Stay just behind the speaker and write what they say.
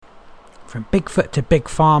From Bigfoot to Big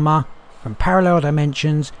Pharma, from parallel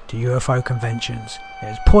dimensions to UFO conventions.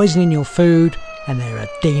 There's poison in your food, and there are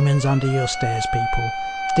demons under your stairs, people.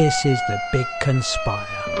 This is the Big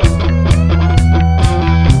Conspire.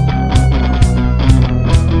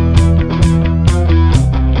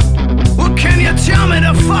 Well, can you tell me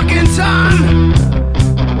the fucking time?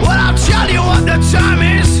 Well, I'll tell you what the time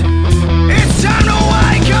is. It's time to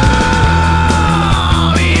wake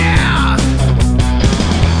up, yeah.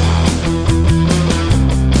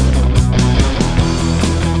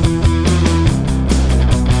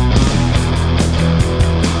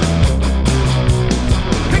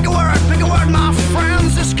 Pick a word, my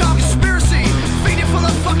friends. It's called conspiracy. Feed it full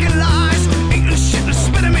of fucking lies. Eating shit and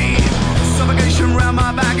spitting me. Suffocation round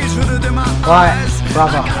my back is rooted in my eyes. Right,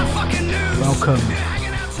 brother. I got a fucking news. Welcome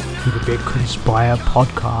to the Big Conspire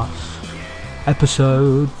podcast.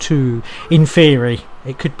 Episode 2. In theory,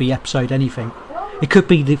 it could be episode anything. It could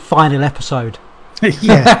be the final episode.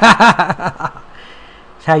 Yeah.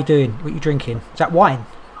 How you doing? What are you drinking? Is that wine?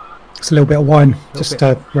 It's a little bit of wine, just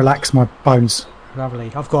to relax my bones.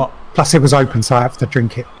 Lovely. I've got Plus it was open, so I have to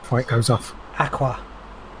drink it before it goes off. aqua.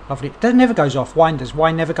 Lovely. That never goes off. Does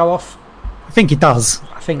wine never go off? I think it does.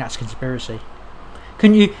 I think that's conspiracy.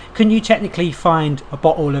 Can you technically find a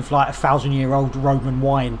bottle of like 1,000-year-old Roman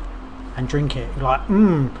wine and drink it? You're like,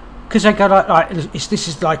 because they go like this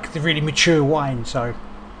is like the really mature wine. So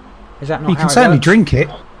is that not? You how can it certainly works? drink it.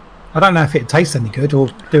 I don't know if it tastes any good or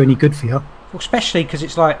do any good for you. Well, especially because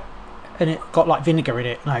it's like, and it got like vinegar in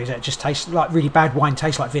it. No, it just tastes like really bad wine.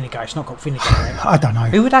 Tastes like vinegar. It's not got vinegar in it. I don't know.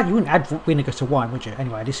 You wouldn't add vinegar to wine, would you?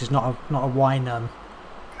 Anyway, this is not a wine.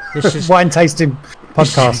 This is Wine tasting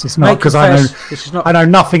podcast. It's not Make because confess, this is not. I know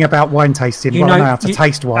nothing about wine tasting. You I know- know how to you-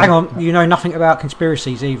 taste wine. Hang on, you know nothing about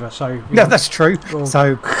conspiracies either. So you Yeah, know. that's true. Well-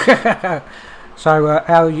 So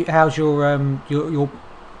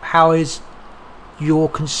how is your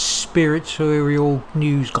conspiratorial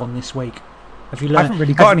news gone this week? Have you I learned? haven't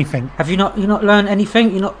really got anything. Have you not learned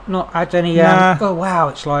anything? You not had any? Nah. Oh wow!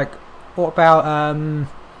 It's like, what about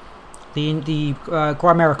the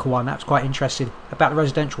Grimerica one? That's quite interesting about the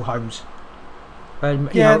residential homes.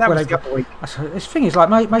 Yeah, that when was they- the other week. So this thing is like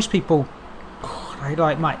most people, they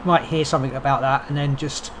like might hear something about that and then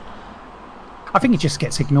just I think it just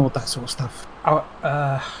gets ignored, that sort of stuff.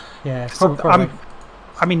 yeah, So, probably.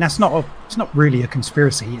 I mean, it's not really a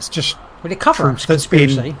conspiracy. It's just Well, it cover truth ups that's been-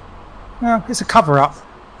 conspiracy. it's a cover-up.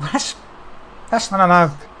 That's I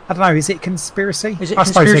don't know. Is it conspiracy? is it I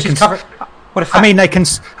suppose they conspiracy can. cover? What if I mean, they can.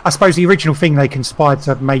 I suppose the original thing, they conspired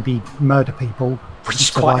to maybe murder people. which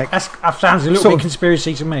is to quite that sounds a little sort bit of-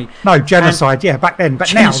 conspiracy to me. No, genocide. Yeah, back then.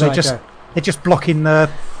 But now Genocide, they're just blocking the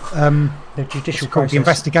the judicial called the process.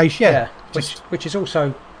 investigation. Yeah, which is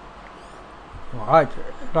also. Well,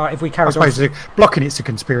 like if we I carried on. suppose they're blocking it's a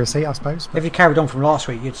conspiracy. I suppose. If you carried on from last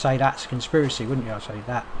week, you'd say that's a conspiracy, wouldn't you? I'd say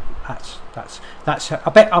that's.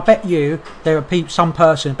 I bet you there are some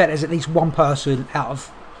person. I bet there's at least one person out of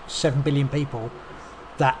 7 billion people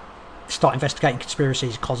that start investigating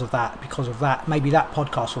conspiracies because of that. Maybe that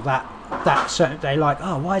podcast or that certain. They're like,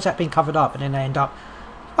 oh, why is that being covered up? And then they end up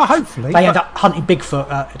Hopefully. end up hunting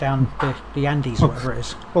Bigfoot down the Andes or whatever it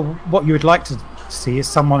is. Well, what you would like to see is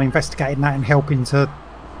someone investigating that and helping to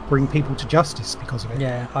bring people to justice because of it.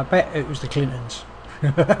 Yeah, I bet it was the Clintons.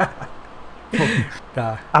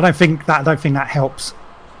 No. I don't think that helps.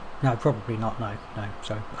 No, probably not. No.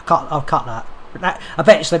 So I'll cut that. But that I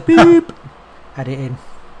bet it's the boop. Add it in.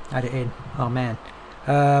 Oh man.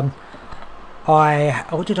 I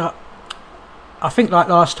think like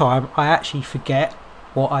last time I actually forget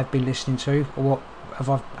what I've been listening to or what have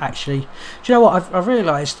I actually. Do you know what I've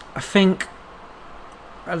realised? I think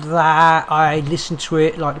that I listened to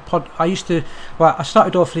it like the pod. I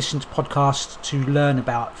started off listening to podcasts to learn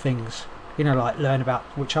about things. You know, like learn about,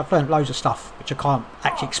 which I've learned loads of stuff, which I can't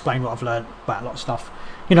actually explain what I've learned about a lot of stuff.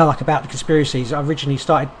 You know, like about the conspiracies. I originally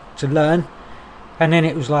started to learn, and then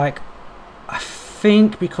it was like, I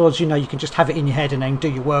think because you can just have it in your head and then do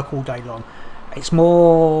your work all day long. It's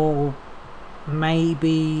more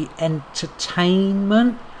maybe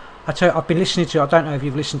entertainment. I've been listening to. I don't know if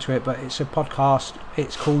you've listened to it, but it's a podcast.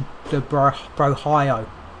 It's called the Brohio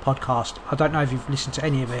podcast. I don't know if you've listened to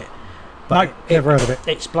any of it. But No, never heard of it.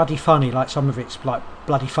 It's bloody funny. Like some of it's like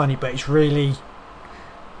bloody funny, but it's really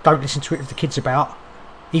don't listen to it if the kids about.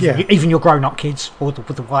 Even your grown-up kids or the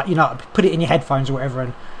white. Put it in your headphones or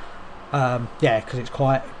whatever, and because it's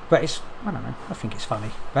quite. But it's I don't know. I think it's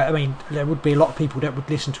funny. But I mean, there would be a lot of people that would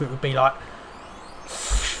listen to it. Would be like,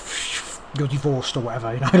 you're divorced or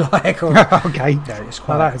whatever. Like. Or, Okay. yeah, it's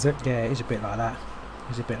quite. That is it. Yeah, it is a bit like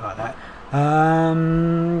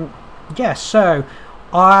that. Yeah. So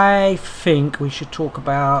I think we should talk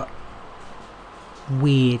about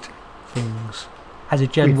weird things as a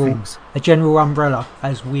general umbrella,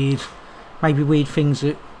 as weird, maybe weird things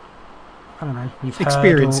that I don't know you've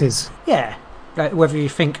experiences. Heard yeah, like whether you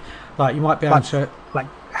think like you might be able to like.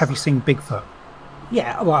 Have you seen Bigfoot?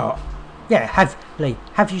 Yeah, well, yeah.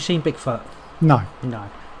 Have you seen Bigfoot? No.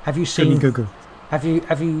 Have you seen? Google. Have you?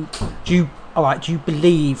 Do you? All right. Do you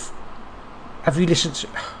believe? Have you listened to?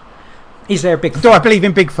 Is there a Bigfoot? Do I believe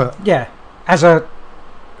in Bigfoot? Yeah. As a.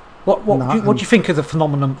 What No, what do you think of the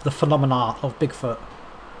phenomena of Bigfoot?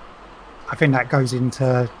 I think that goes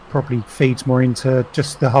into probably feeds more into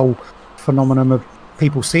just the whole phenomenon of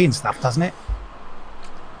people seeing stuff, doesn't it?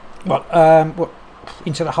 What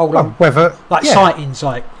into the whole whether sightings,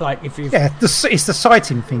 like if you it's the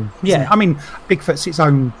sighting thing. Yeah, I mean Bigfoot's its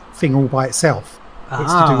own thing all by itself.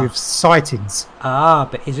 It's to do with sightings.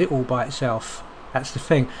 But is it all by itself? That's the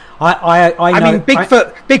thing. I mean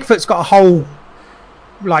Bigfoot's got a whole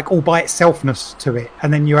like all by itselfness to it,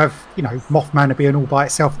 and then you have Mothman being all by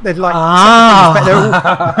itself. They're like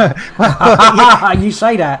you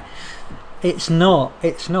say that it's not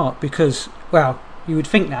because you would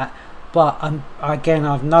think that, but again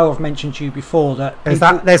I've mentioned to you before that there's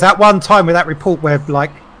that one time with that report where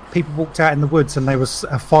like people walked out in the woods and there was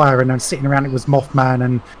a fire and then sitting around it was Mothman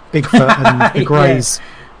and Bigfoot and the Greys.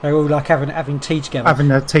 They're all like having tea together,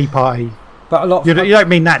 having a tea party. But a lot you don't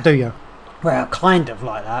mean that, do you? Well, kind of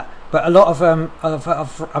like that, but a lot of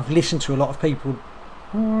I've listened to a lot of people,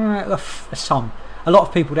 a lot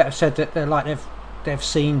of people that have said that they've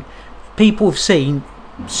seen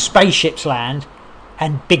spaceships land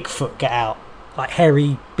and Bigfoot get out, like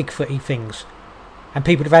hairy Bigfooty things, and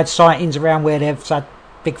people have had sightings around where they've had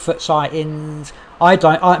Bigfoot sightings.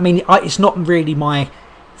 It's not really my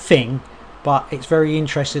thing, but it's very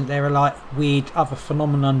interesting. There are like weird other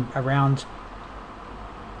phenomenon around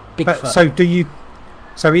Bigfoot. But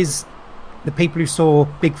so is the people who saw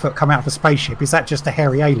Bigfoot come out of a spaceship, is that just a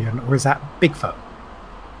hairy alien or is that Bigfoot?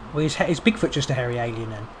 Well, is Bigfoot just a hairy alien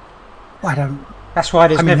then? Well, I don't. That's why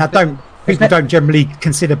people don't generally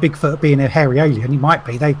consider Bigfoot being a hairy alien. He might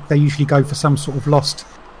be. They usually go for some sort of lost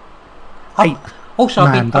ape. Also,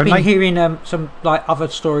 I've been hearing some like other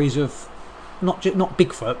stories of not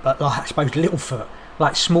Bigfoot, but like I suppose Littlefoot,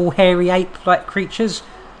 like small hairy ape like creatures,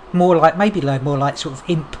 more like sort of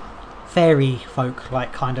imp fairy folk,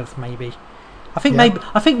 like kind of maybe. I think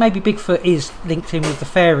maybe Bigfoot is linked in with the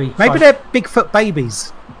fairy. Maybe they're Bigfoot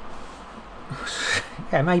babies.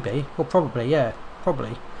 Yeah, maybe. Well, probably. Yeah,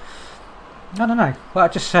 probably. I don't know. Well,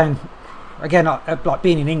 I'm just saying. Again, like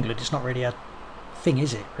being in England, it's not really a thing,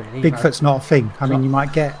 is it? Really, Bigfoot's not a thing. I mean, you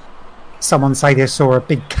might get someone say they saw a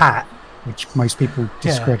big cat, which most people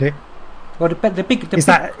discredit. Well, the big is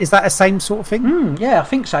that the same sort of thing? Yeah, I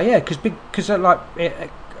think so. Yeah, because like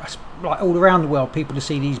all around the world, people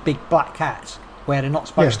see these big black cats where they're not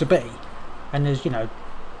supposed to be, and there's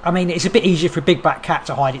it's a bit easier for a big black cat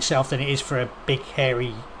to hide itself than it is for a big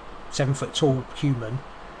hairy 7 foot tall human.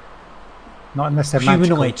 Not unless they're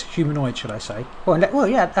humanoid, should I say? Well,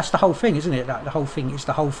 yeah, that's the whole thing, isn't it? Like the whole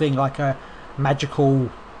thing, like a magical.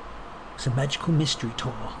 It's a magical mystery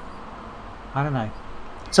tour. I don't know.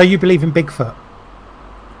 So you believe in Bigfoot?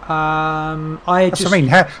 That's what I mean.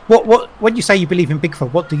 What when you say you believe in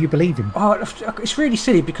Bigfoot, what do you believe in? Oh, it's really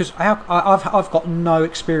silly because I've got no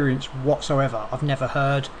experience whatsoever. I've never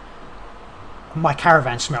heard. My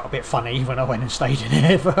caravan smelled a bit funny when I went and stayed in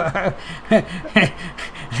it.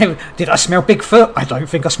 Did I smell Bigfoot? I don't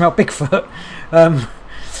think I smelled Bigfoot.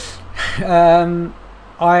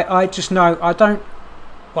 I just know I don't.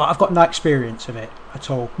 Well, I've got no experience of it at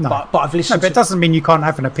all. No. But I've listened. No, but it doesn't mean you can't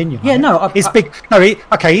have an opinion. Yeah, no. Is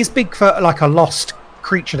Bigfoot like a lost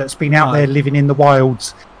creature that's been out there living in the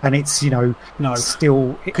wilds, and it's still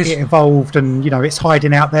it evolved, and it's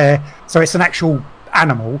hiding out there. So it's an actual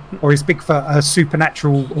animal, or is Bigfoot a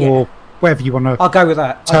supernatural, or whatever you want to? I'll go with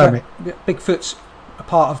that. Term it. Bigfoot's a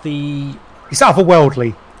part of the. It's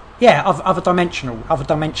otherworldly. Yeah, other dimensional.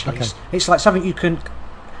 Okay. It's like something you can.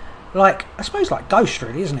 Like, I suppose like ghosts,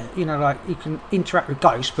 really, isn't it? Like you can interact with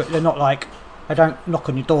ghosts, but they're not like they don't knock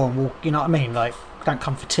on your door and walk. You know what I mean? Like, don't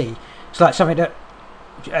come for tea. It's like something that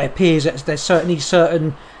appears that there's certain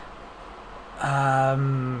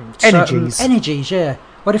energies. Yeah.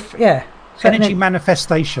 What if? Yeah. Energy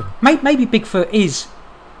manifestation. Maybe Bigfoot is.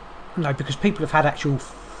 No, because people have had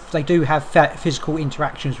they do have physical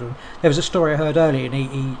interactions with him. There was a story I heard earlier, and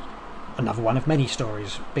he another one of many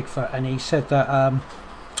stories, Bigfoot, and he said that.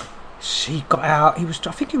 He got out.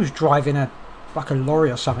 I think he was driving a lorry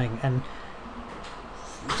or something, and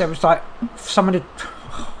there was like someone.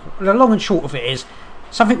 The long and short of it is,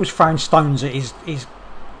 something was throwing stones at his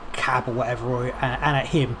cab or whatever, and at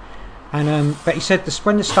him. And but he said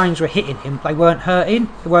when the stones were hitting him, they weren't hurting.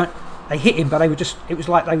 They hit him, but they were just. It was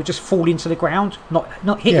like they would just fall into the ground, not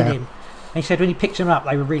hitting him. And he said when he picked them up,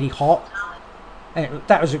 they were really hot. And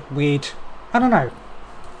that was a weird. I don't know.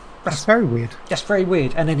 That's very weird. That's very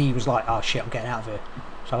weird. And then he was like, "Oh shit, I'm getting out of here."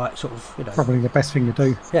 So like, sort of, probably the best thing to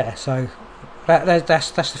do. Yeah. So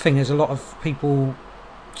that's the thing. There's a lot of people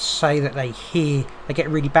say that they get a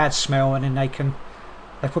really bad smell, and then they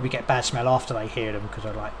probably get bad smell after they hear them because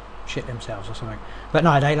they like shit themselves or something. But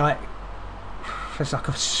no, they like. There's like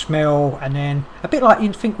a smell, and then a bit like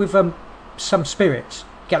you think with some spirits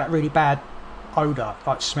get that really bad odour,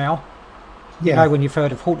 like smell. Yeah. You know, when you've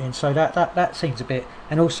heard of haunting, so that seems a bit.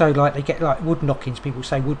 And also like they get like wood knockings. People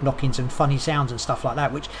say wood knockings and funny sounds and stuff like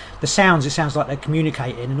that. Which the sounds, it sounds like they're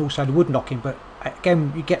communicating, and also the wood knocking. But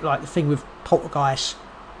again, you get like the thing with poltergeist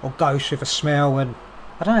or ghosts with a smell, and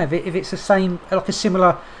I don't know if it's the same, like a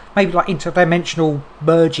similar, maybe like interdimensional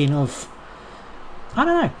merging of. I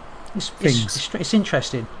don't know. It's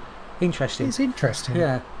interesting. It's interesting.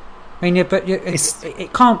 Yeah, I mean, but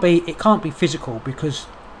it can't be physical because,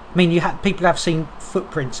 I mean, people have seen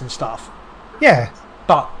footprints and stuff. Yeah,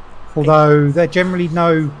 but although they generally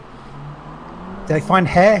know, do they find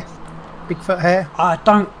hair, Bigfoot hair? I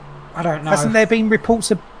don't know. Hasn't there been reports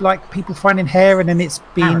of like people finding hair and then it's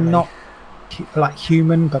been not like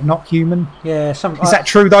human but not human? Yeah, is that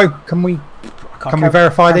true though? Can we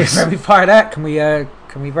verify this? Can we verify that?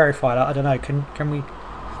 Can we verify that? I don't know. Can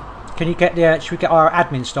you get should we get our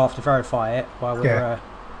admin staff to verify it while we're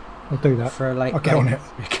we'll do that for a late. I'll get on it.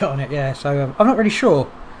 Get on it, yeah. So I'm not really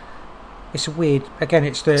sure. It's a weird. Again,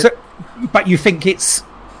 it's the. So, but you think it's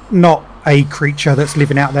not a creature that's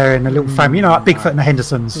living out there in a little family, you know, like Bigfoot and the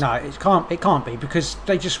Hendersons? No, it can't be because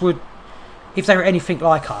they just would. If they were anything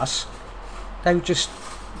like us, they would just.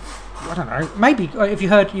 I don't know. Maybe if you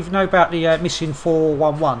know about the missing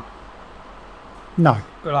 411. No.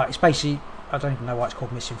 Like it's basically, I don't even know why it's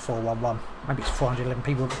called missing 411. Maybe it's 411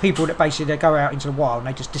 people. People that basically they go out into the wild and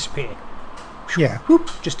they just disappear. Yeah. Whoop,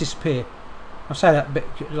 just disappear. I say that, but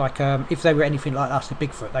like if they were anything like us, the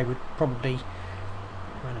Bigfoot, they would probably,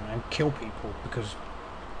 I don't know, kill people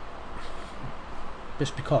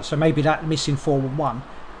just because. So maybe that missing 411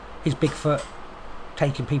 is Bigfoot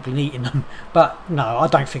taking people and eating them. But no, I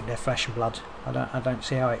don't think they're flesh and blood. I don't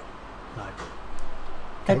see how it. No.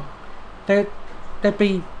 Okay. There'd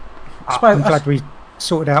be. I'm glad we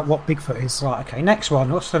sorted out what Bigfoot is. Right. Okay. Next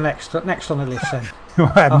one. What's the next on the list then?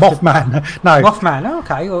 Mothman. No. Mothman. Oh,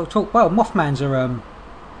 okay. Well, Mothman's are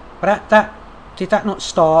but that did that not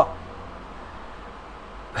start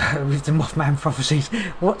with the Mothman prophecies?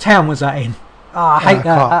 What town was that in? I hate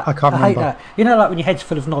that. I can't remember. That. You know, like when your head's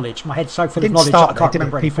full of knowledge. My head's so full of knowledge that I can't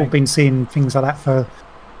remember anything. People have been seeing things like that for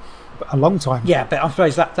a long time. Yeah, but I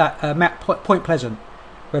suppose that Point Pleasant,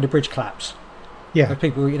 where the bridge collapsed. Yeah. Where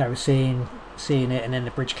people, were seeing it, and then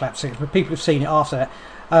the bridge collapsed. But people have seen it after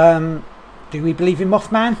that. Do we believe in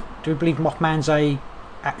Mothman? Do we believe Mothman's a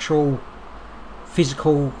actual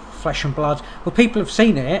physical flesh and blood? Well, people have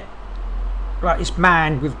seen it. Like this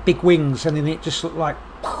man with big wings, and then it just like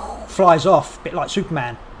flies off, a bit like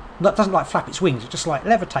Superman. That doesn't like flap its wings; it just like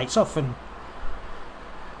levitates off. And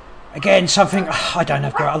again, something I don't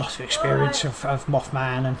have a lot of experience of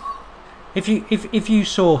Mothman. And if you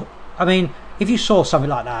saw, if you saw something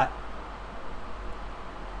like that.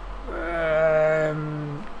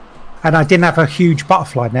 And I didn't have a huge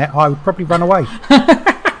butterfly net, I would probably run away.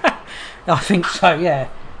 I think so, yeah.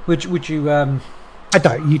 Would you?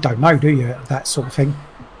 You don't know, do you? That sort of thing.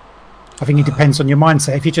 I think it depends on your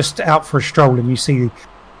mindset. If you're just out for a stroll and you see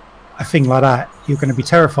a thing like that, you're going to be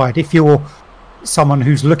terrified. If you're someone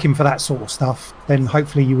who's looking for that sort of stuff, then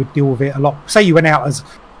hopefully you would deal with it a lot. Say you went out as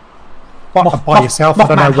by yourself. I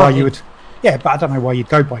don't know why you would. Yeah, but I don't know why you'd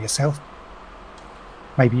go by yourself.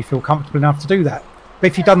 Maybe you feel comfortable enough to do that. But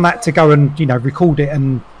if you've done that to go and record it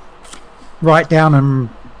and write down and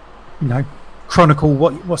chronicle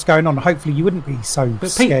what's going on, hopefully you wouldn't be so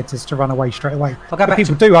scared as to run away straight away. But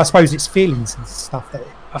people do. I suppose it's feelings and stuff that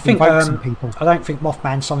I think invokes in people. I don't think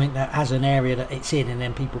Mothman's something that has an area that it's in and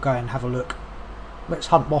then people go and have a look. Let's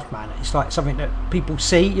hunt Mothman. It's like something that people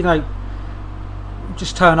see,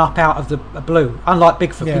 just turn up out of the blue. Unlike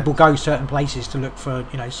Bigfoot, people go certain places to look for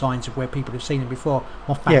signs of where people have seen him before.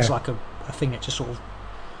 Mothman's like a thing that just sort of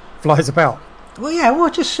flies about. Well,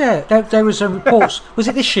 just there was reports. Was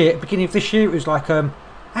it this year? At the beginning of this year, it was like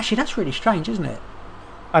actually that's really strange, isn't it?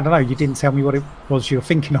 I don't know. You didn't tell me what it was you were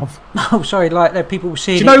thinking of. Oh, sorry. Like people were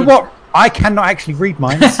seeing. Do you know what? I cannot actually read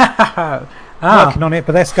minds. Working on it,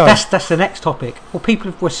 but let's go. That's the next topic. Well,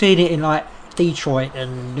 people were seeing it in like Detroit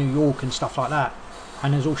and New York and stuff like that.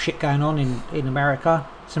 and there's all shit going on in America.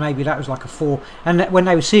 So maybe that was like a 4. And when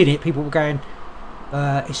they were seeing it, people were going,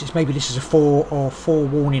 maybe this is a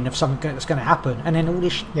 4-warning of something that's going to happen. And then all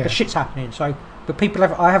this the shit's happening. So, but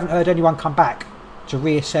I haven't heard anyone come back to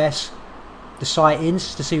reassess the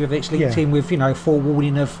sightings to see whether it's linked in with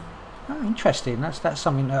 4-warning of. Oh, interesting. That's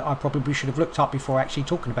something that I probably should have looked up before actually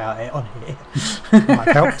talking about it on here. Might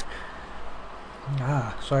have helped.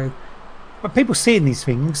 So. But people seeing these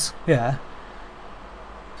things. Yeah.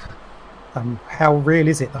 How real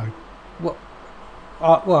is it though? Well,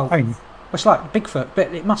 it's like Bigfoot,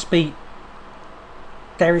 but it must be.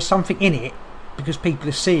 There is something in it because people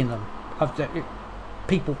are seeing them.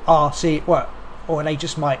 People are seeing or are they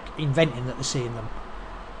just like inventing that they're seeing them?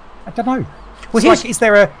 I don't know. Well, is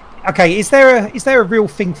there a real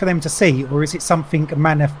thing for them to see, or is it something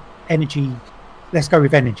energy? Let's go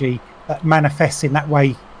with energy that manifests in that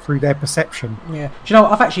way through their perception. Yeah. Do you know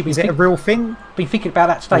what? I've actually been. Is it a real thing? Been thinking about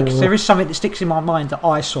that today because there is something that sticks in my mind that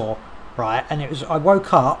I saw, right? And it was I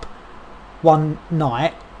woke up one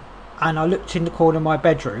night and I looked in the corner of my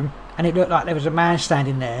bedroom and it looked like there was a man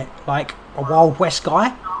standing there, like a Wild West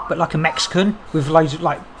guy, but like a Mexican with loads of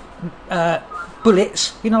like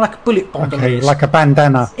bullets, like a bullet bandolier. Okay, like a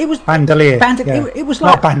bandana. It was bandolier. It was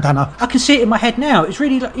like not bandana. I can see it in my head now. It's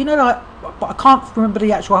really like, but I can't remember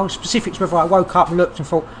the actual whole specifics. Whether I woke up and looked and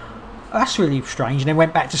thought, oh, that's really strange, and then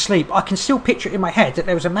went back to sleep. I can still picture it in my head that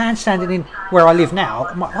there was a man standing in where I live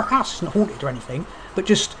now. My house isn't haunted or anything, but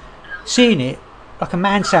just seeing it, like a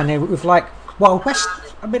man standing there with like Wild West.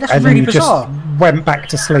 I mean, that's really bizarre. Just went back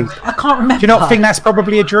to sleep. I can't remember. Do you not think that's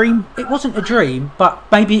probably a dream? It wasn't a dream, but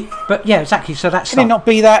maybe. But yeah, exactly. So that's. Can it not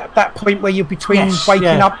be that point where you're between waking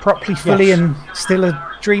up properly fully and still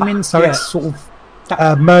dreaming? So it's sort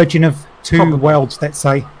of merging of two worlds. Let's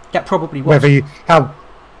say that probably was. How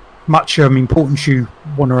much importance you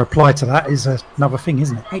want to apply to that is another thing,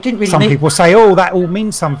 isn't it? It didn't really. Some people say, "Oh, that all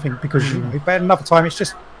means something," because but another time it's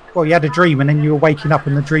just. Well, you had a dream, and then you were waking up,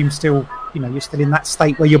 and the dream's still, you're still in that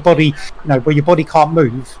state where your body, where your body can't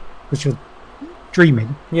move because you're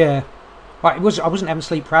dreaming. Yeah, right. I wasn't having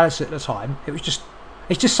sleep paralysis at the time. It's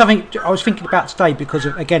just something I was thinking about today because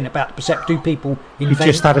of, again, about the percept. Do people invent? You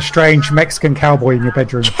just had a strange Mexican cowboy in your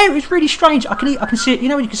bedroom. Yeah, it was really strange. I can see it.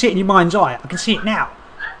 When you can see it in your mind's eye. I can see it now,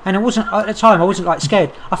 and I wasn't at the time. I wasn't like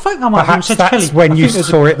scared. I think I might have said that's Kelly, when you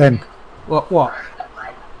saw it. Then what? Well,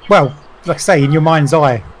 like I say, in your mind's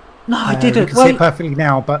eye. No, I didn't. You can see it perfectly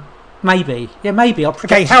now, but maybe, maybe.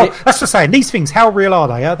 Okay, that's what I'm saying. These things, how real are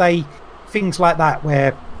they? Are they things like that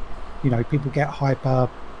where people get hyper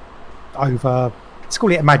over? Let's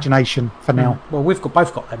call it imagination for now. Well, we've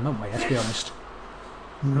both got them, haven't we? Let's be honest.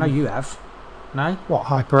 I know you have. No. What,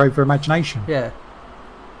 hyper over imagination? Yeah.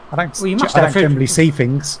 I don't. Well, I don't generally see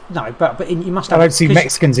things. No, but you must have. I don't see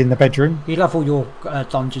Mexicans in the bedroom. You love all your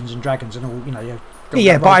Dungeons and Dragons and all.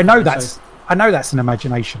 Yeah, but I know that's. I know that's an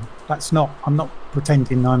imagination. That's not. I'm not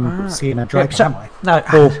pretending I'm seeing a dragon, am I? No.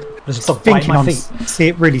 Or there's a dog thinking I'm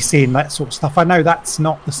seeing that sort of stuff. I know that's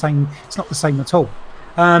not the same. It's not the same at all.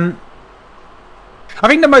 I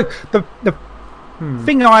think the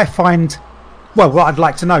thing I find. Well, what I'd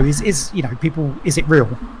like to know is people. Is it real?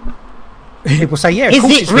 People say, yeah. Of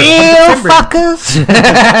course it's real, fuckers?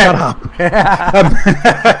 Shut up.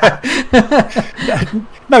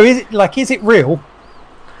 No, is it real?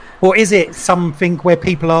 Or is it something where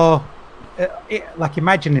people are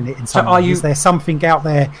imagining it in some way? Is there something out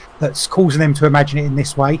there that's causing them to imagine it in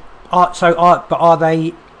this way? But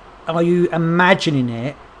are you imagining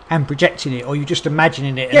it and projecting it, or are you just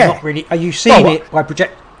imagining it and not really? Are you seeing it by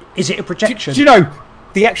project? Is it a projection? Do you know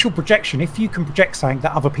the actual projection? If you can project something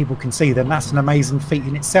that other people can see, then that's an amazing feat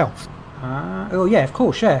in itself. Oh yeah, of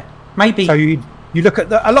course, yeah. Maybe. So you look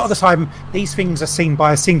at a lot of the time, these things are seen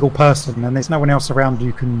by a single person, and there's no one else around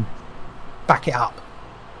who can back it up.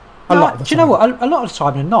 A lot of the time. Do you know what? A lot of the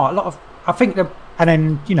time, they're not. I think the. And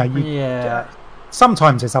then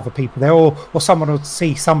sometimes there's other people there, or someone will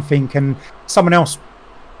see something, and someone else,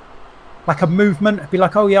 like a movement, be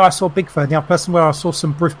like, "Oh yeah, I saw Bigfoot." And the other person, where I saw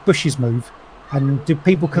some bushes move. And do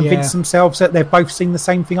people convince themselves that they've both seen the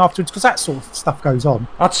same thing afterwards? Because that sort of stuff goes on.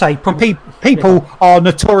 I'd say people are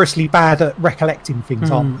notoriously bad at recollecting things.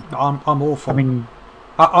 I'm awful. I mean,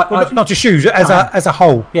 not just you, as a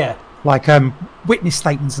whole. Yeah. Like witness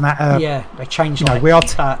statements and that. They change. We're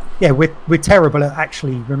terrible at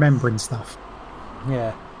actually remembering stuff.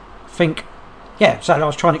 Yeah, I think. Yeah, so I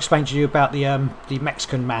was trying to explain to you about the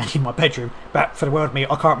Mexican man in my bedroom. But for the world of me,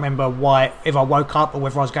 I can't remember if I woke up or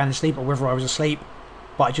whether I was going to sleep or whether I was asleep.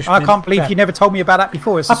 But I can't believe you never told me about that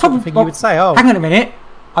before. It's the sort of thing you would say. Oh, hang on a minute.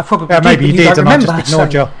 I probably maybe you did, and I just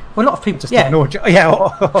ignored you. Well, a lot of people just ignored you. Yeah,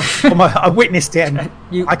 I witnessed it, and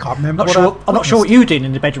I can't remember. I'm not sure what you did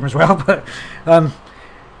in the bedroom as well, but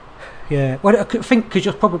yeah. Well, I think because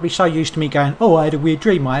you're probably so used to me going, "Oh, I had a weird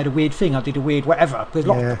dream. I had a weird thing. I did a weird whatever."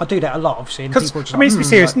 I do that a lot, obviously. And people just let's be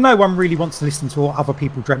serious. No one really wants to listen to what other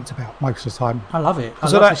people dreamt about most of the time. I love it. I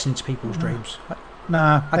love listening to people's dreams.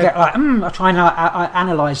 Nah, I get like, I try and I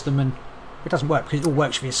analyse them, and it doesn't work because it all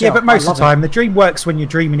works for yourself. Yeah, but most of the time, the dream works when you're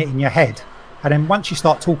dreaming it in your head. And then once you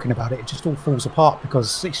start talking about it, it just all falls apart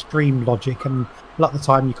because it's dream logic, and a lot of the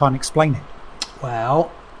time you can't explain it.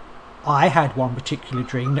 Well, I had one particular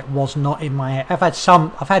dream that was not in my head.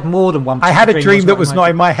 I've had more than one. I had a dream that was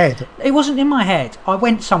not in my head. It wasn't in my head. I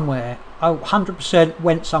went somewhere. I 100%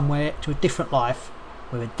 went somewhere to a different life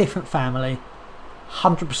with a different family.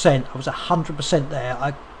 100%. I was 100% there.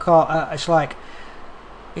 I can't. It's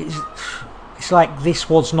like this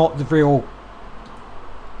was not the real.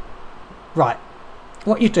 Right,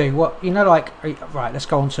 what you do, right, let's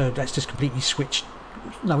just completely switch.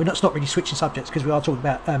 No, it's not really switching subjects because we are talking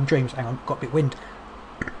about dreams. Hang on, got a bit wind.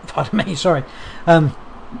 Pardon me, sorry.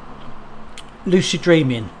 Lucid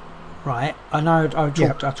dreaming, right? I know I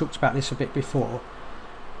talked about this a bit before.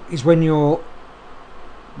 Is when you're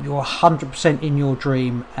 100% in your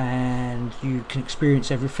dream and you can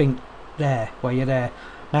experience everything there while you're there.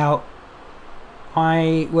 Now,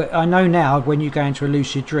 I know now when you go into a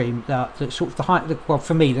lucid dream that sort of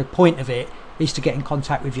for me the point of it is to get in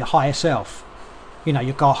contact with your higher self, your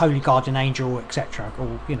holy guardian angel, etc.,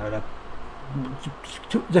 or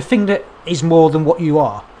the thing that is more than what you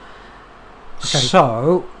are. Okay.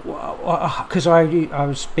 So because I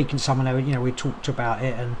was speaking to someone, we talked about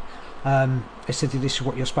it, and they said this is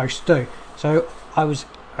what you're supposed to do. So I was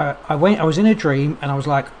in a dream and I was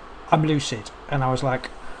like, I'm lucid, and I was like,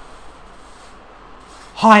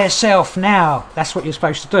 higher self now, that's what you're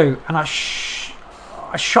supposed to do. And I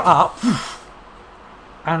shot up,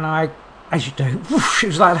 and as you do, it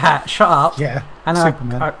was like that, shot up. Yeah, and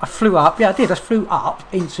I flew up. Yeah, I did. I flew up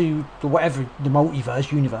into the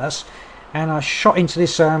multiverse, universe, and I shot into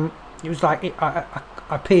this. It was like I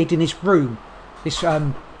appeared in this room, this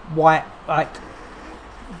white, like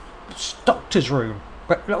doctor's room,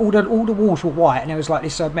 but all the walls were white, and there was like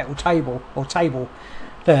this metal table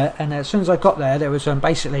there, and as soon as I got there was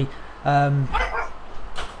basically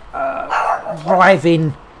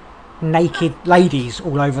writhing naked ladies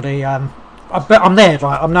all over the. I'm there,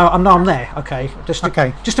 right? I'm there. Okay,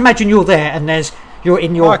 just imagine you're there, and you're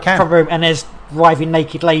in your front room, and there's writhing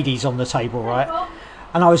naked ladies on the table, right?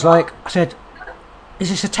 And I said, "Is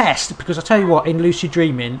this a test?" Because I tell you what, in lucid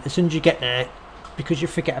dreaming, as soon as you get there, because you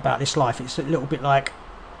forget about this life, it's a little bit like.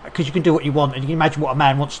 Because you can do what you want and you can imagine what a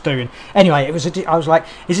man wants to do. And anyway, I was like,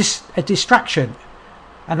 is this a distraction?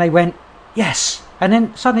 And they went, yes. And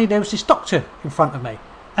then suddenly there was this doctor in front of me.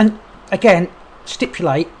 And again,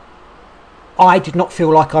 stipulate, I did not feel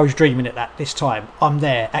like I was dreaming at this time. I'm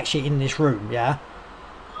there, actually in this room, yeah?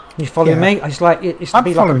 You following me? It's like, it's to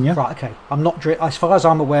be like, you. Right, okay. I'm not, as far as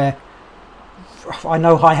I'm aware, I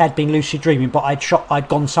know I had been lucid dreaming, but I'd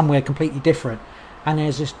gone somewhere completely different. And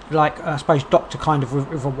there's this, I suppose, doctor kind of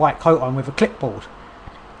with a white coat on with a clipboard.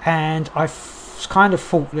 And I kind of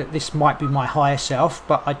thought that this might be my higher self,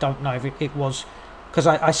 but I don't know if it was. Because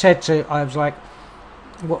I was like,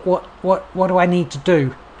 what do I need to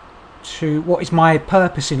do? What is my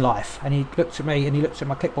purpose in life? And he looked at me and he looked at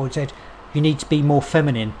my clipboard and said, you need to be more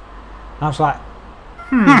feminine. And I was like,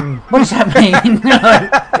 what does that mean?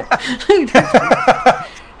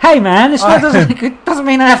 Hey man, it doesn't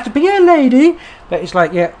mean I have to be a lady, but it's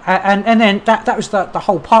like, yeah, and then that was the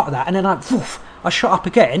whole part of that, and then I shot up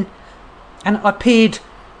again, and I appeared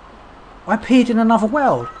in another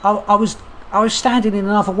world. I was standing in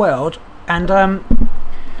another world, and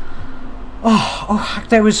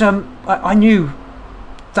there was I knew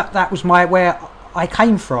that was where I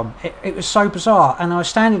came from. It was so bizarre, and I was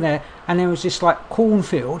standing there, and there was this like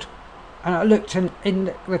cornfield. And I looked, and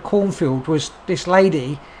in the cornfield was this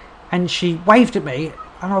lady, and she waved at me,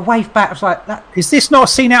 and I waved back. I was like, "That is this not a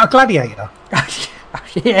scene out of Gladiator?"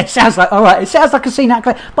 Yeah, it sounds like it sounds like a scene out of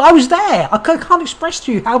Gladiator. But I was there. I can't express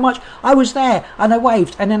to you how much I was there, and I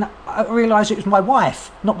waved, and then I realised it was my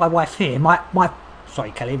wife, not my wife here, my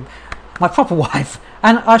sorry, Kelly, my proper wife.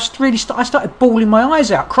 And I started bawling my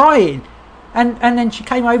eyes out, crying, and then she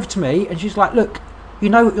came over to me, and she's like, "Look, you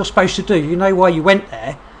know what you're supposed to do. You know why you went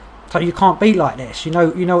there." So you can't be like this. You know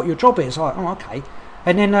what your job is. Like, oh, okay.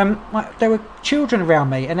 And then there were children around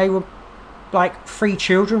me, and they were like 3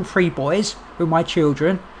 children, 3 boys were my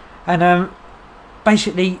children, and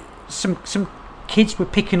basically some kids were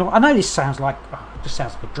picking on. I know this sounds like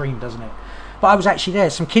a dream, doesn't it? But I was actually there.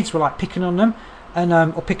 Some kids were like picking on them, and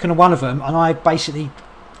or picking on one of them, and I basically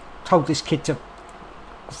told this kid to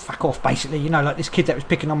fuck off, basically, like this kid that was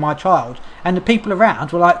picking on my child, and the people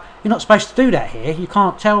around were like, you're not supposed to do that here, you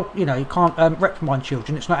can't tell, you can't reprimand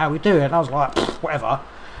children, it's not how we do it. And I was like, whatever.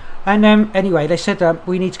 And anyway, they said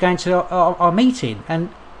we need to go into our meeting, and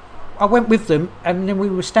I went with them, and then we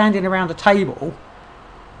were standing around a table,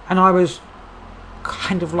 and I was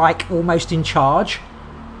kind of like almost in charge,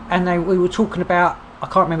 and we were talking about, I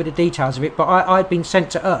can't remember the details of it, but I'd been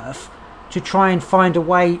sent to Earth to try and find a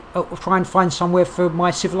way, try and find somewhere for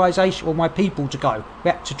my civilization or my people to go.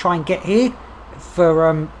 We had to try and get here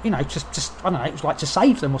for, just I don't know, it was like to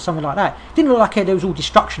save them or something like that. It didn't look like there was all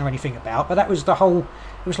destruction or anything about, but that was the whole,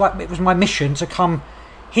 it was my mission to come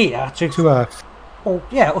here to Earth. Or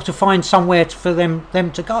to find somewhere for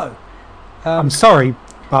them to go. I'm sorry,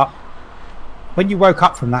 but when you woke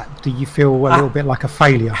up from that, do you feel a little bit like a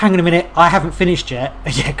failure? Hang on a minute, I haven't finished yet.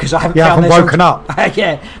 Yeah, because I haven't. You haven't woken up.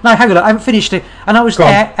 Yeah, no, hang on, I haven't finished it, and I was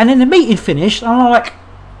there, and then the meeting finished, and I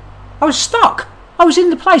was stuck. I was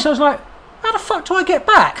in the place. I was like, how the fuck do I get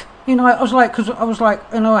back? I was like,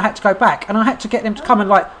 I had to go back, and I had to get them to come and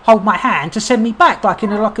hold my hand to send me back,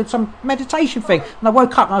 in some meditation thing. And I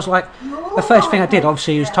woke up and I was like, the first thing I did,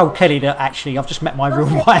 obviously, was told Kelly that actually I've just met my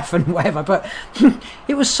real wife and whatever. But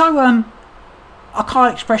it was so I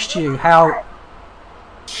can't express to you how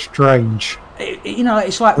strange.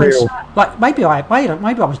 It's like when, maybe I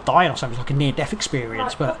was dying or something, like a near-death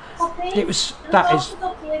experience. But it was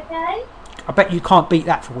I bet you can't beat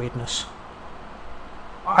that for weirdness.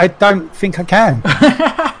 I don't think I can.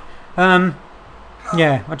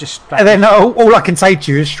 Yeah, I just. And then all I can say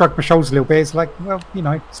to you is shrug my shoulders a little bit. It's like, well,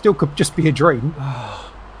 still could just be a dream.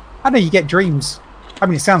 I know you get dreams. I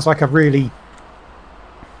mean, it sounds like a really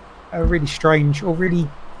strange or really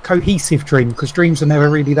cohesive dream, because dreams are never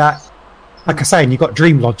really that. Like I say, and you've got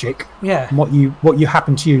dream logic. Yeah. And what you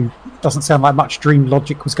happened to you doesn't sound like much dream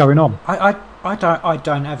logic was going on. I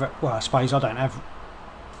don't ever. Well, I suppose I don't have.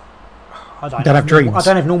 I don't have dreams. I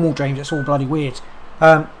don't have normal dreams. It's all bloody weird.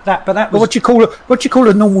 That was. Well, what do you call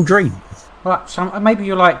a normal dream? Well, maybe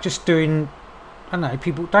you're just doing. I don't know.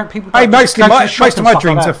 People. Hey, most of my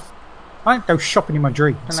dreams are. I don't go shopping in my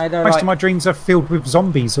dreams. Most of my dreams are filled with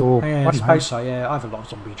zombies or. Yeah, I suppose so. Yeah, I have a lot of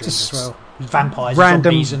zombie dreams as well. Vampires,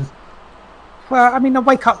 random zombies, and. Well, I mean, I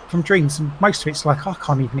wake up from dreams, and most of it's like I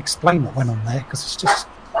can't even explain what went on there because it's just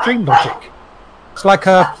dream logic. It's like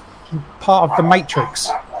a part of the Matrix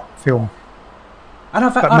film.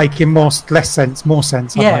 But making more sense.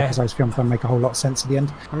 Yeah, because those films don't make a whole lot of sense at the end.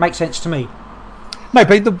 It makes sense to me. No,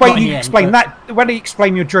 but the way you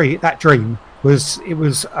explain your dream, that dream was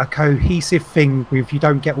a cohesive thing with you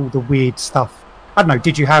don't get all the weird stuff. I don't know.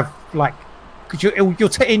 Did you have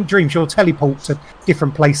because in dreams you'll teleport to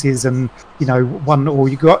different places, and you'll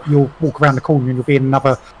walk around the corner and you'll be in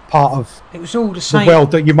another part of it was all the same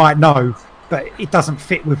world that you might know. But it doesn't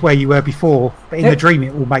fit with where you were before. But in the dream,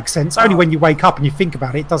 it all makes sense. Only when you wake up and you think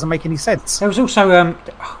about it, it doesn't make any sense. There was also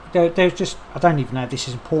there's just, I don't even know if this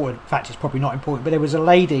is important. In fact, it's probably not important. But there was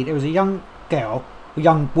a young girl, a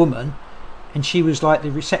young woman, and she was like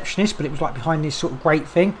the receptionist, but it was behind this sort of grate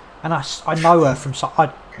thing. And I know her from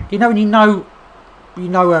when you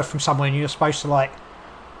know her from somewhere, and you're supposed to I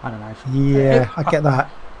don't know. Yeah, I get that.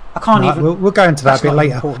 I can't even. We'll go into that a bit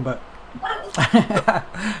later. But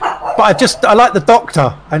But I like the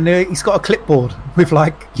doctor, and he's got a clipboard with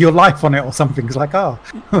your life on it or something. It's like, what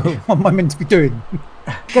am I meant to be doing?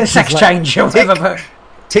 Get a sex change or whatever.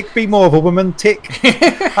 Tick, be more of a woman. Tick.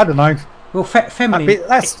 I don't know. Well, feminine.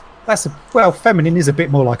 Feminine is a bit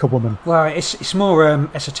more like a woman. Well, it's more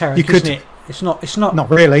esoteric, isn't it? It's not. Not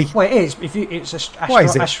really. Well, it is. It's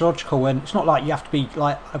astrological, and it's not like you have to be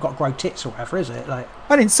I've got to grow tits or whatever, is it? I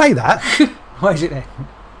didn't say that. Why is it then?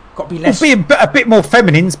 Got to be less. Being a bit more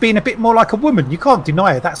feminine's being a bit more like a woman. You can't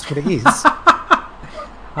deny it. That's what it is.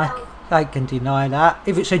 I can deny that.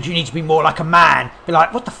 If it said you need to be more like a man, be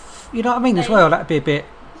like, what the you know what I mean? As well, that'd be a bit.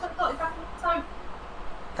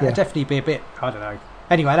 That'd definitely be a bit. I don't know.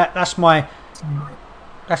 Anyway, that's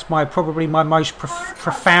probably my most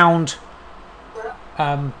profound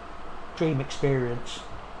dream experience.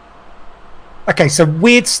 Okay, so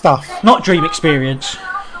weird stuff. Not dream experience.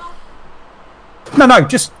 No,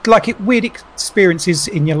 just weird experiences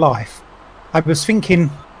in your life. I was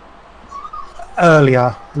thinking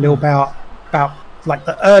earlier a little about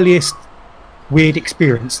the earliest weird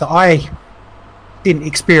experience that I didn't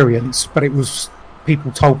experience, but it was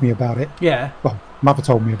people told me about it. Yeah. Well, mother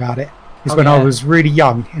told me about it. Is when I was really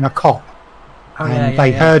young in a cot,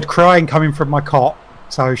 they heard crying coming from my cot.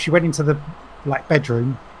 So she went into the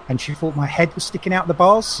bedroom, and she thought my head was sticking out the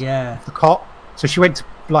bars. Yeah. Of the cot. So she went to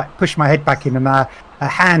like pushed my head back in, and her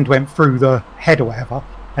hand went through the head or whatever,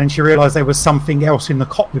 and she realised there was something else in the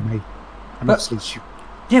cot with me. And obviously she...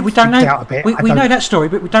 Yeah, we don't know. Out a bit. We know that story,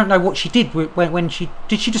 but we don't know what she did when she...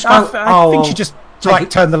 Did she just go... I think she just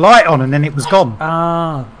turned the light on and then it was gone.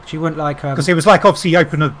 Ah, she wouldn't like... Because it was like, obviously, you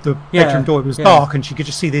open the bedroom door, it was dark, and she could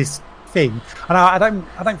just see this thing. And I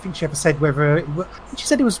don't think she ever said whether... She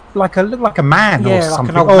said it was looked like a man or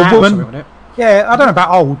something. Like an old man or woman. Or yeah, I don't know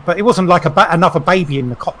about old, but it wasn't like another baby in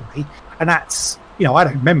the cot with me. And that's... I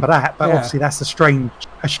don't remember that, but obviously that's a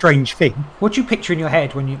strange thing. What do you picture in your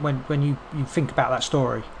head when you think about that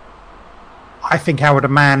story? I think how would a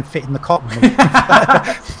man fit in the cot?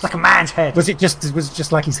 Like a man's head. Was it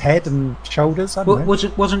just like his head and shoulders? I don't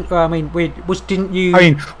know. Wasn't I mean, didn't you? I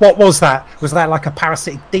mean, what was that? Was that like a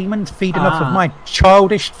parasitic demon feeding off of my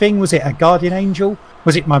childish thing? Was it a guardian angel?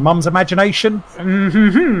 Was it my mum's imagination?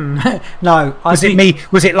 Mm-hmm. No. Was it me?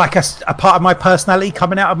 Was it like a part of my personality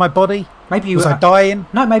coming out of my body? Maybe you was I dying?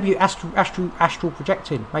 No, maybe you astral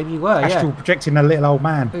projecting. Maybe you were. Astral projecting a little old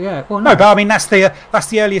man. Yeah. Well, no, but I mean that's the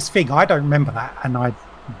earliest thing. I don't remember that, and I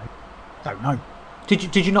don't know.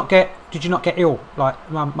 Did you not get ill? Like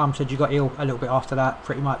mum said, you got ill a little bit after that,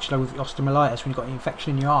 pretty much, with osteomyelitis when you got an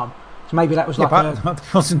infection in your arm. So maybe that was it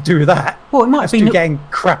wasn't due to that. Well, it might have been getting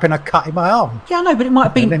crap in a cut in my arm. Yeah, no, but it might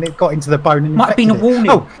have been. And then it got into the bone and might have been a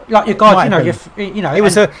warning. Oh, like your guard, you know. It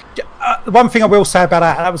was one thing I will say about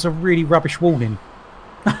that was a really rubbish warning.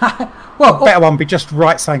 Well, better one be just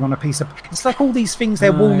right saying on a piece of. It's like all these things,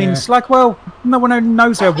 they're warnings. Yeah. Like, well, no one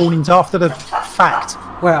knows they're warnings after the fact.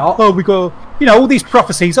 Well, we got all these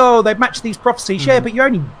prophecies. Oh, they match these prophecies. Yeah, but you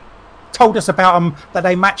only told us about them that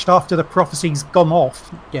they matched after the prophecy's gone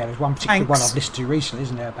off. Yeah, there's one particular one I've listened to recently,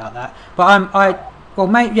 isn't there, about that? But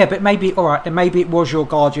maybe all right. Then maybe it was your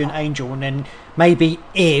guardian angel, and then maybe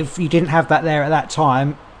if you didn't have that there at that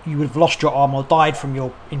time, you would have lost your arm or died from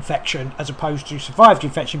your infection, as opposed to survived your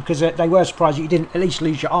infection, because they were surprised you didn't at least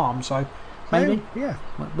lose your arm. So maybe,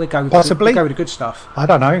 we'll go with possibly go with the good stuff. I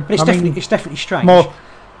don't know, but it's definitely strange.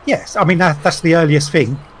 Yes, I mean that's the earliest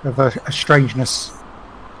thing of a strangeness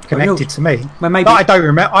connected to me. Well, maybe, but I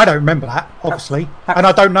don't remember that, obviously, and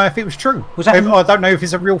I don't know if it was true. I don't know if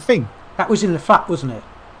it's a real thing. That was in the flat, wasn't it?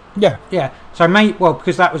 Yeah. So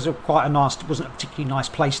because that was quite a nice, it wasn't a particularly nice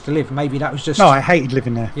place to live. Maybe that was just. No, I hated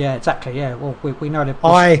living there. Yeah, exactly. Yeah. Well, we know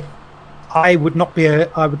that. I would not be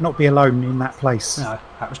alone in that place. No,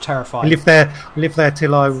 that was terrifying. I lived there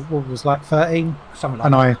till I was like 13. Something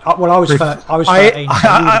like that. I was 13.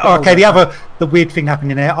 Okay, the weird thing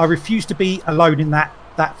happened in there. I refused to be alone in that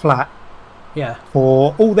flat. Yeah.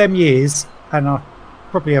 For all them years, and I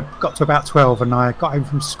probably got to about 12, and I got home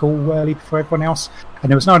from school early before everyone else, and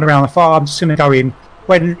there was no one around. I thought, I'm just going to go in.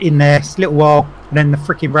 Went in there a little while, and then the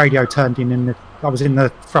freaking radio turned in, and I was in the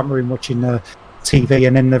front room watching the TV,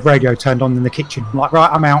 and then the radio turned on in the kitchen. I'm like, right,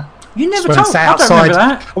 I'm out. You never told me. I don't remember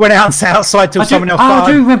that. I went out and sat outside till someone else.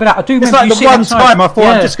 I do remember that. It's like the one time I thought,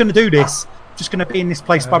 I'm just going to do this. I'm just going to be in this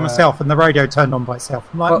place by myself, and the radio turned on by itself.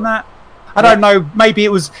 I'm like, nah. I don't know. Maybe it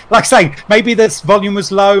was like saying maybe this volume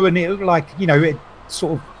was low, and it it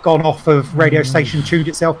sort of gone off of radio station, tuned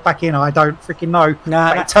itself back in. I don't freaking know.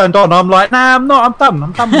 It turned on. I'm like, nah, I'm not. I'm done.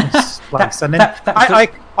 I'm done with this place. And then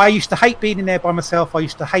I used to hate being in there by myself. I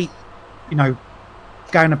used to hate,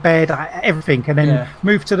 going to bed, everything. And then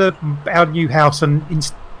moved to our new house.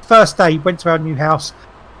 And first day went to our new house,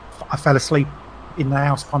 I fell asleep in the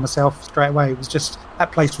house by myself straight away. It was just,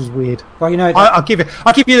 that place was weird. Well, I'll give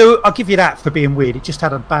you that for being weird. It just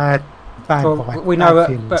had a bad vibe. We know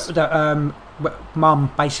that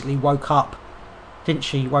Mum basically woke up, didn't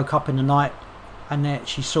she? Woke up in the night, and then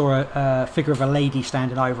she saw a figure of a lady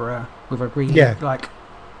standing over her with a really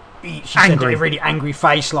she said a really angry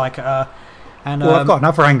face, like and I've got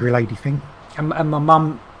another angry lady thing. And my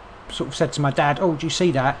mum sort of said to my dad, "Oh, did you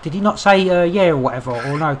see that? Did he not say yeah or whatever,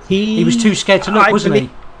 or no? He was too scared to look, wasn't he?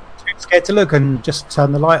 Too scared to look and just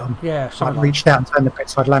turned the light on. Yeah, I reached out and turned the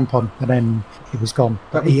bedside lamp on, and then it was gone.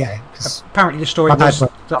 But apparently the story was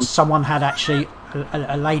that someone had actually,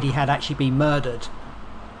 a lady had actually been murdered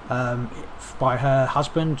by her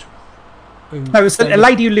husband. No, it was a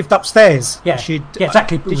lady who lived upstairs. Yeah,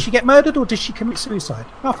 exactly. Did she get murdered or did she commit suicide?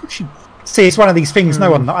 I thought she. See, it's one of these things.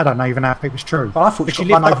 No one. I don't know even know if it was true. Well, I thought she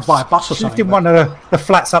got run over by a bus or something. She lived in one of the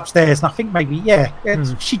flats upstairs, and I think maybe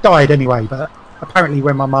she died anyway. But apparently,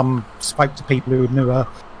 when my mum spoke to people who knew her,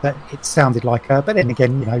 that it sounded like her. But then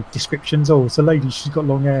again, descriptions. Oh, it's a lady. She's got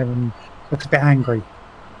long hair and looks a bit angry.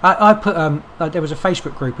 I put there was a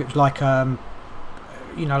Facebook group. It was like I'm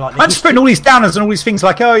just putting all these downers and all these things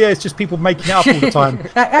like, oh yeah, it's just people making it up all the time.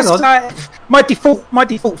 My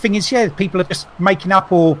default thing is people are just making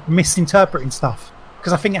up or misinterpreting stuff.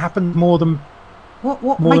 because I think it happened more than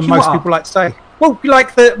What more than most people like to say. Well,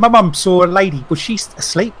 like my mum saw a lady. Was she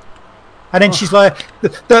asleep? And then she's like,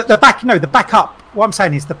 the back. No, the back up. What I'm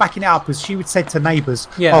saying is the backing it up was she would said to neighbours,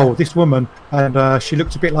 "Oh, this woman," and she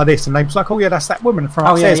looked a bit like this, and neighbours like, "Oh yeah, that's that woman from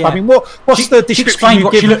upstairs." Yeah. I mean, what's the description? She explained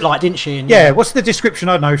what she looked like, didn't she? And, what's the description?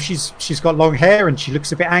 I don't know. She's got long hair and she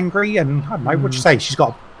looks a bit angry, and I don't know what'd you say. She's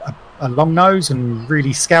got a long nose and really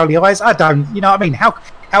scowly eyes. I don't, you know what I mean?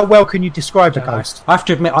 How well can you describe a ghost? I have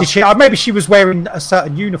to admit, maybe she was wearing a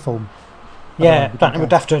certain uniform. Yeah,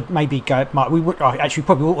 we'd have to maybe go. We would actually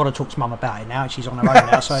probably wouldn't want to talk to Mum about it now. She's on her own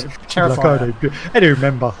now, so it's terrifying. I do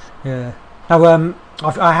remember. Yeah. Now,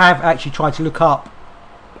 I have actually tried to look up,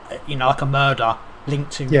 like a murder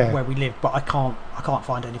linked to where we live, but I can't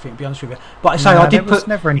find anything, to be honest with you. But I say I did put.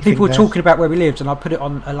 People were talking about where we lived, and I put it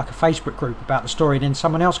on like a Facebook group about the story. And then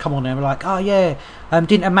someone else come on there and were like, "Oh yeah,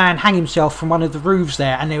 didn't a man hang himself from one of the roofs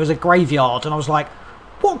there?" And there was a graveyard, and I was like,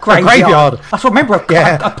 "What graveyard?" I remember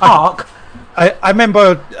a park. I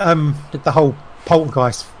remember the whole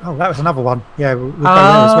Poltergeist. Oh, that was another one. Yeah, we'll go there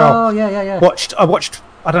as well. Oh, yeah. I watched.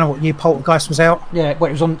 I don't know what year Poltergeist was out. Yeah, well,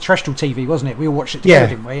 it was on terrestrial TV, wasn't it? We all watched it together,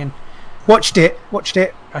 didn't we? And watched it. Went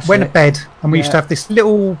to bed, and we used to have this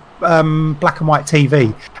little black and white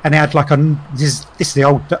TV, and it had like this is the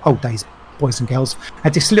old days, boys and girls.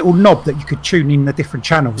 Had this little knob that you could tune in the different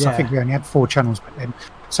channels. I think we only had 4 channels back then.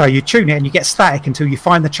 So you tune it, and you get static until you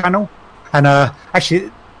find the channel. And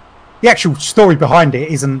actually, the actual story behind it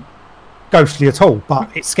isn't ghostly at all, but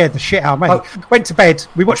it scared the shit out of me. Went to bed.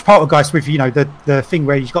 We watched Poltergeist with the thing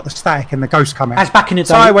where you've got the static and the ghost come out. As back in the day.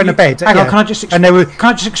 So I went to bed. Hang on, can I just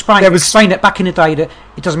explain that back in the day that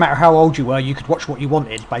it doesn't matter how old you were, you could watch what you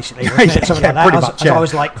wanted, basically. Something like that. Pretty much, I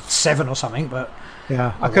was like 7 or something, but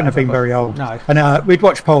yeah, I couldn't have been very old. No. And we'd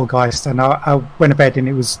watched Poltergeist, and I went to bed, and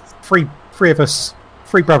it was three of us.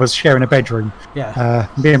 3 brothers sharing a bedroom. Yeah.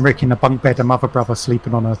 Me and Rick in a bunk bed, and my other brother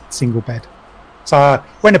sleeping on a single bed. So I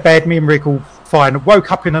went to bed, me and Rick all fine.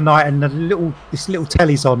 Woke up in the night, and this little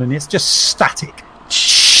telly's on, and it's just static.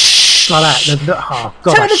 Like that. Oh,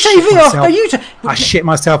 God, turn the TV off. I shit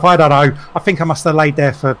myself. I don't know. I think I must have laid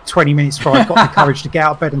there for 20 minutes before I got the courage to get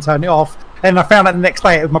out of bed and turn it off. And I found out the next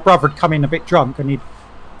day my brother had come in a bit drunk, and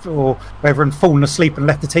and fallen asleep and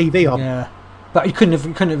left the TV on. Yeah. But you couldn't have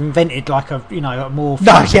invented like a more. A more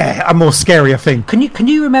scarier thing. Can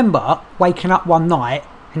you remember waking up one night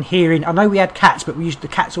and hearing? I know we had cats, but the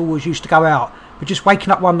cats always used to go out. But just waking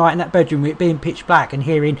up one night in that bedroom with it being pitch black and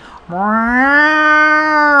hearing.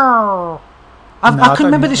 I can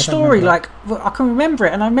remember this story. I can remember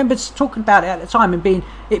it, and I remember talking about it at the time and being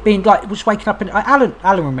like just waking up. And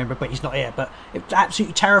Alan remembered, but he's not here. But it was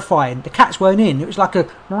absolutely terrifying. The cats weren't in. It was like a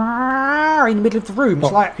in the middle of the room.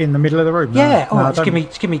 It's like in the middle of the room. Yeah. It's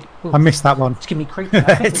giving me. I missed that one. It's giving me creeps.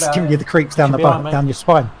 It's giving you the creeps down down your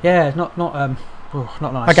spine. Yeah, not nice.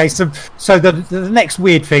 Okay, so the next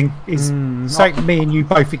weird thing is something me and you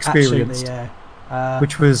both experienced. Yeah.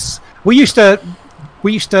 Which was we used to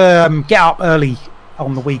get up early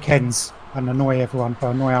on the weekends and annoy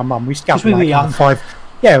our mum. We used to get up like 5:30.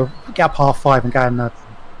 Yeah, get up 5:30 and go in the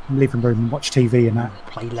living room and watch TV and that.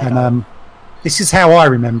 Play Lego. And this is how I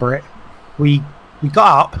remember it. We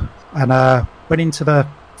got up and went into the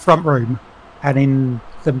front room, and in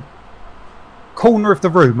the corner of the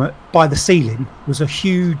room by the ceiling was a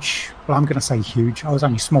huge, well, I'm going to say huge, I was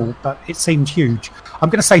only small, but it seemed huge. I'm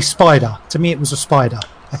going to say spider. To me it was a spider,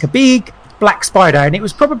 like a big black spider, and it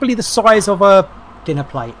was probably the size of a dinner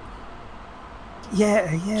plate.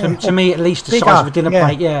 Yeah. To me, at least the size of a dinner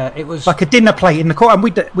plate. Yeah, it was like a dinner plate in the corner. And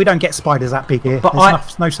we don't get spiders that big here. But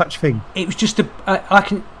there's no such thing. It was just it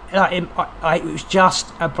was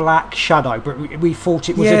just a black shadow, but we thought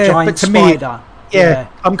it was a giant spider.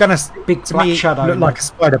 I'm gonna big black shadow. Looked like a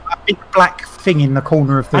spider, but a big black thing in the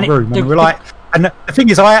corner of the room, and we were like, and the thing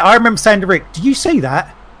is, I remember saying to Rick, "Do you see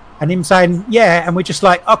that?" And him saying, "Yeah," and we're just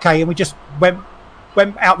like, "Okay," and we just went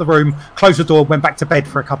out the room, closed the door, went back to bed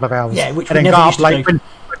for a couple of hours. Yeah, which and we then never used to do.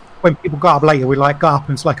 When people got up later, we got up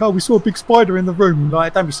and it's like, "Oh, we saw a big spider in the room."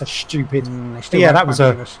 Like, don't be so stupid. That was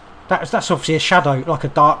that's obviously a shadow, like a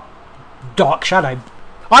dark shadow.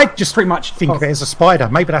 I just pretty much think of it as a spider.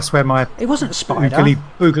 Maybe that's where it wasn't a spider.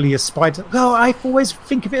 Boogly is spider. No, I always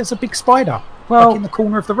think of it as a big spider. Well, like in the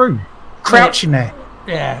corner of the room, crouching there.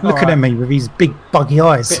 Yeah, looking at me with his big buggy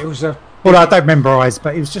eyes. But it was a. Well, I don't remember eyes,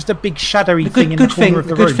 but it was just a big shadowy thing in the corner of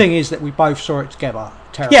the room. The good thing is that we both saw it together.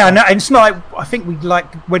 Yeah, and it's not like, I think we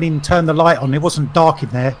went in, turned the light on. It wasn't dark in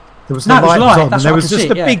there. There was light on. That's and there was just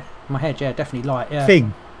a big in my head, definitely light,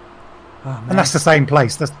 thing. Oh, man. And that's the same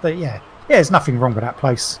place. There's nothing wrong with that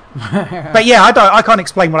place. But I can't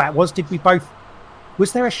explain what that was. Did we both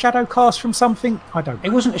Was there a shadow cast from something? I don't know.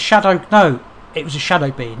 It wasn't a shadow. No, it was a shadow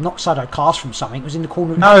being, not shadow cast from something. It was in the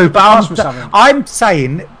corner. No, but I'm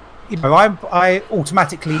saying, I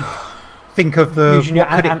automatically think of what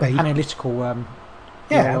could it be? Analytical. I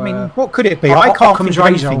mean, what could it be? I can't think of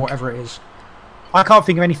anything. Or whatever it is. I can't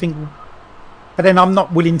think of anything. But then I'm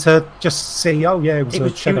not willing to just see. Oh yeah, it was a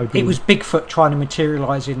shadow being. It was Bigfoot trying to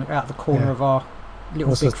materialise out the corner of our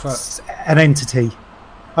little Bigfoot. An entity.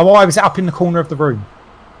 Oh, why was it up in the corner of the room?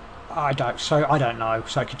 I don't know.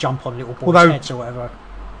 So it could jump on little boys' heads or whatever.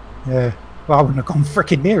 Yeah. Well, I wouldn't have gone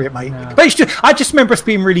freaking near it, mate. No. But I just remember us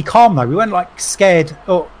being really calm though. We weren't like scared.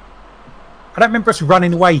 Or I don't remember us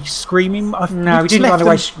running away screaming. No, we didn't run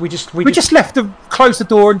away. We just left closed the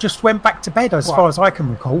door and just went back to bed, as far as I can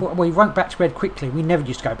recall. Well, we went back to bed quickly. We never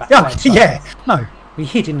used to go back to bed. So yeah, no. We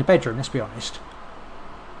hid in the bedroom. Let's be honest.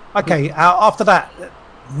 Okay. After that.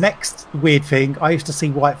 Next weird thing, I used to see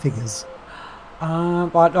white figures.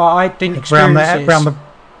 But I didn't experience it.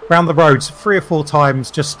 Around the roads 3 or 4 times,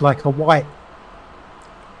 just like a white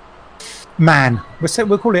man.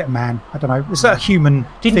 We'll call it a man. I don't know. It's a human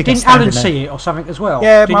figure. Didn't Alan see it or something as well?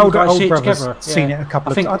 Yeah, my old brother's seen it a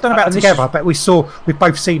couple of times. I don't know about together, but we've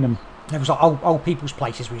both seen them. There was like old people's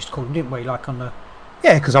places we used to call them, didn't we? Like on the...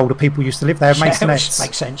 Yeah, because older people used to live there. Makes sense.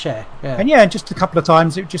 Makes sense, yeah. And just a couple of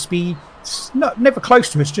times it would just be never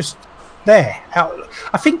close to us, just there.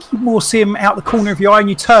 I think you more see them out the corner of your eye, and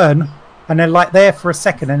you turn, and they're like there for a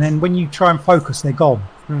second, and then when you try and focus, they're gone.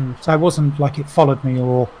 So it wasn't like it followed me,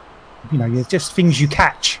 or it's just things you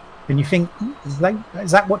catch, and you think, is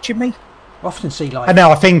that watching me? I often see like. And now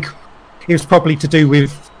I think it was probably to do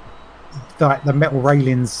with like the metal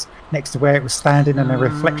railings next to where it was standing and a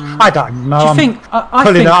reflection. I don't know.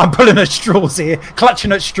 I'm pulling at straws here,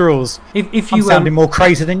 clutching at straws. If you sounding more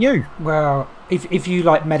crazy than you. Well, if you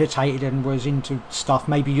like meditated and was into stuff,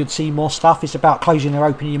 maybe you'd see more stuff. It's about closing or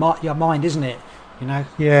opening your mind, isn't it?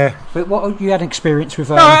 Yeah. But what you had an experience with?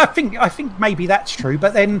 No, I think maybe that's true.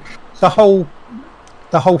 But then the whole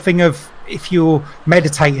thing of if you're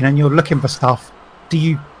meditating and you're looking for stuff, do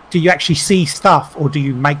you actually see stuff, or do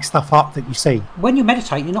you make stuff up that you see? When you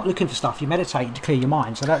meditate, you're not looking for stuff. You're meditating to clear your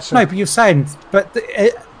mind. So that's no. But you're saying,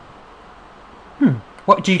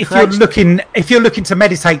 what do you? If you're looking to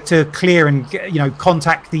meditate to clear and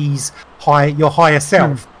contact your higher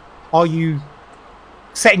self, are you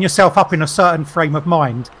setting yourself up in a certain frame of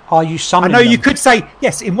mind? Are you summoning? I know them? You could say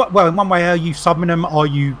yes. In one way, are you summoning them? Are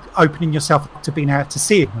you opening yourself up to being able to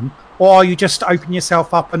see them, or are you just opening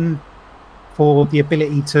yourself up and for the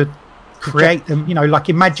ability to create them, like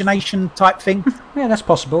imagination type thing? Yeah, that's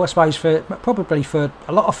possible. I suppose probably for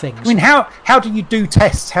a lot of things. I mean, how do you do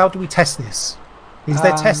tests? How do we test this? Is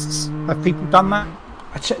there tests? Have people done that?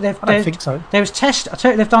 I don't think so. There was tests. I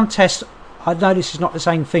tell you, they've done tests. I know this is not the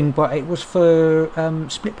same thing, but it was for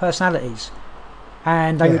split personalities,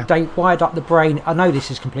 and they wired up the brain. I know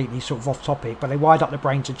this is completely sort of off topic, but they wired up the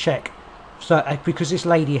brain to check. So because this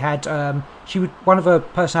lady had, one of her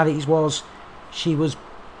personalities was. She was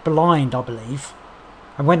blind, I believe,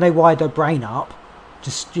 and when they wired her brain up,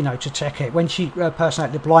 just to check it, when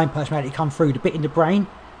the blind personality come through, the bit in the brain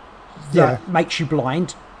that makes you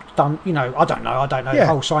blind, done. I don't know the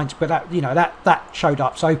whole science, but that showed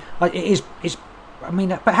up. So like it is. I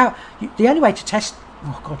mean, but how? The only way to test?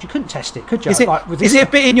 Oh God, you couldn't test it, could you? Is it a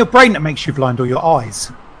bit in your brain that makes you blind, or your eyes?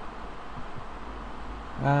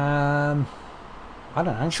 I don't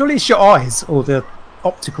know. Surely it's your eyes or the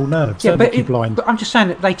optical nerves that make you blind. But I'm just saying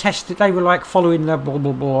that they tested. They were like following the blah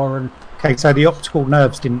blah blah and. Okay, so the optical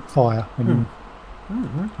nerves didn't fire. I don't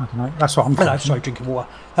know. That's what I'm. Hello, sorry, drinking water.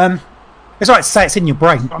 It's like to say it's in your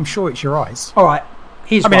brain, but I'm sure it's your eyes. All right.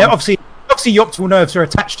 Obviously, your optical nerves are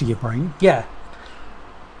attached to your brain. Yeah.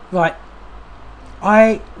 Right.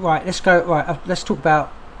 Let's go. Right. Let's talk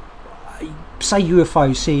about say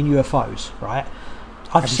UFOs, seeing UFOs. Right.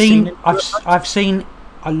 I've seen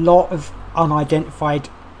a lot of unidentified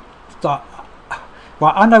stuff.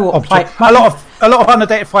 Right, I know what a lot of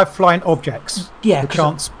unidentified flying objects. Yeah, which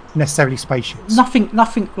aren't necessarily spaceships.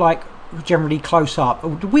 Nothing like generally close up.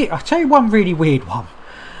 I'll tell you one really weird one.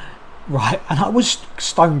 Right, and I was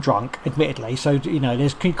stone drunk, admittedly. So you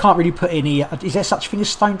can't really put any. Is there such a thing as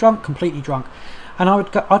stone drunk? Completely drunk. And I'd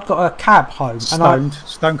got a cab home.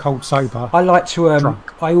 Stone cold sober. I like to.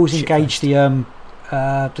 Drunk. I always engage the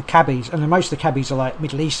cabbies, and most of the cabbies are like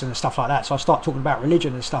Middle Eastern and stuff like that, so I start talking about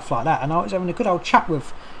religion and stuff like that, and I was having a good old chat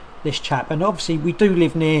with this chap, and obviously we do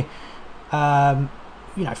live near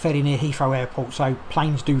fairly near Heathrow Airport, so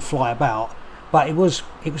planes do fly about, but it was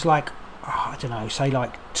like I don't know, say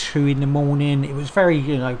like 2 a.m. It was very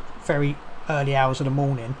very early hours of the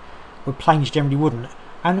morning where planes generally wouldn't,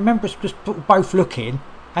 And I remember us just both looking,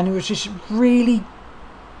 and it was this really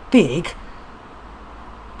big,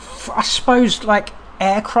 I suppose, like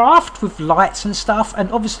aircraft with lights and stuff.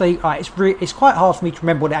 And obviously, it's quite hard for me to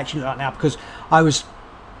remember what it actually looked like now because I was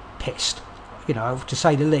pissed, to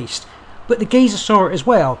say the least. But the geezer saw it as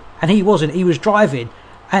well, and he wasn't. He was driving,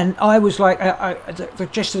 and I was like, the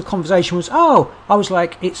gist of the conversation was, I was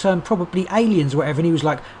like, it's probably aliens or whatever. And he was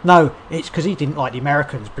like, no, it's because he didn't like the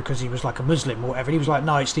Americans because he was like a Muslim or whatever. And he was like,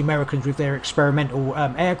 no, it's the Americans with their experimental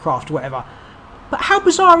aircraft or whatever. But how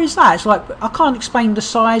bizarre is that? It's like, I can't explain the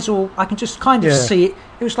size, or I can just kind of see it.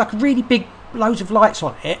 It was like really big, loads of lights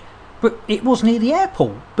on it. But it was near the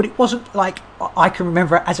airport. But it wasn't like I can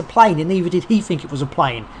remember it as a plane, and neither did he think it was a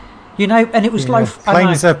plane. And it was low.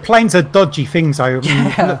 Planes are dodgy things, though.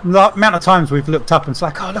 I mean, the amount of times we've looked up and it's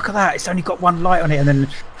like, oh, look at that! It's only got one light on it, and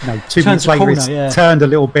then 2 minutes later it's turned a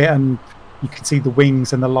little bit, and you can see the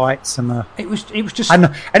wings and the lights and the. It was just. And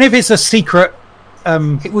if it's a secret.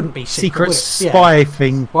 It wouldn't be secret spy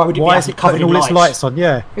thing. Why is it putting all its lights on?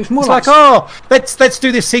 Yeah, it was more like let's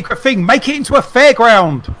do this secret thing. Make it into a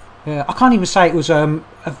fairground. Yeah, I can't even say it was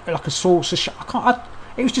like a saucer.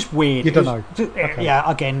 It was just weird. You don't know. Okay. Yeah,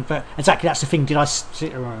 again, but exactly that's the thing. Did I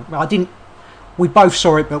sit around? Well, I didn't. We both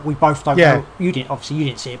saw it, but we both don't know. You didn't. Obviously, you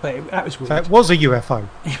didn't see it, but that was weird. So it was a UFO.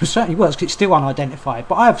 It certainly was, because it's still unidentified.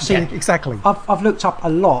 But I have seen exactly. I've looked up a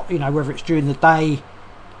lot. Whether it's during the day.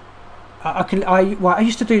 I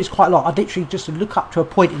used to do this quite a lot. I'd literally just look up to a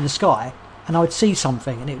point in the sky, and I would see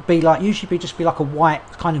something, and it'd be like just be like a white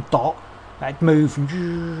kind of dot that'd move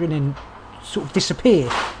and then sort of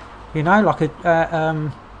disappear. Like a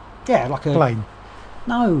like a plane.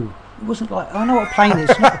 No, it wasn't like I know what a plane is.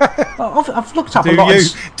 I've looked up a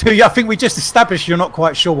lot. Do you? I think we just established you're not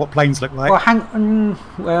quite sure what planes look like.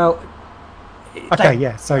 Well,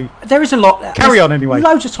 so there is a lot. Carry on anyway.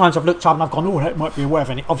 Loads of times I've looked up and I've gone, that might be a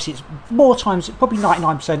weather, and obviously it's more times, probably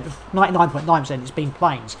 99.9% it's been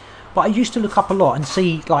planes. But I used to look up a lot and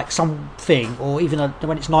see like something, or even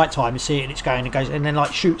when it's night time, you see it and it's going and goes and then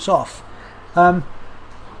like shoots off. And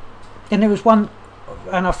there was one,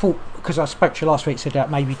 and I thought, because I spoke to you last week, said about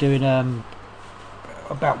maybe doing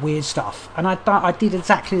about weird stuff, and I did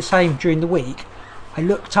exactly the same during the week. I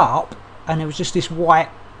looked up and there was just this white.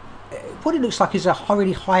 What it looks like is a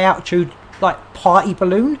really high altitude like party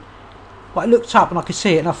balloon. But I looked up and I could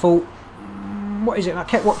see it, and I thought, what is it? And I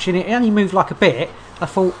kept watching it. It only moved like a bit. I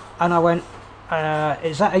thought, and I went,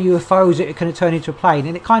 is that a UFO? Is it going to turn into a plane?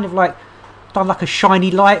 And it kind of like done like a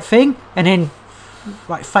shiny light thing, and then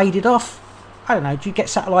like faded off. I don't know. Do you get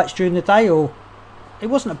satellites during the day, or it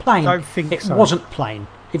wasn't a plane? I don't think so. It wasn't a plane.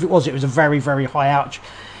 If it was a very, very high altitude.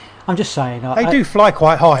 I'm just saying. They do fly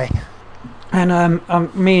quite high. And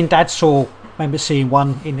me and Dad remember seeing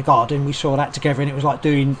one in the garden. We saw that together, and it was like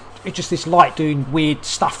just this light doing weird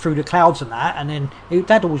stuff through the clouds and that. And then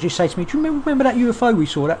Dad always used to say to me, "Do you remember that UFO we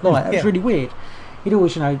saw that light? That was really weird." He'd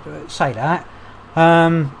always, say that. I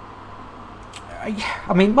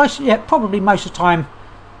mean, probably most of the time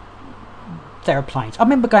there are planes. I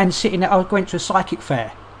remember sitting there. I went to a psychic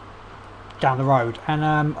fair down the road,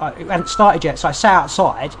 and it hadn't started yet, so I sat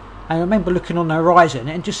outside. And I remember looking on the horizon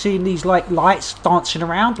and just seeing these like lights dancing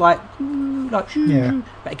around, like. But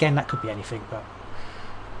again, that could be anything. But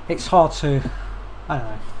it's hard to. I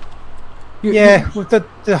don't know. With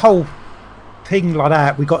the whole thing like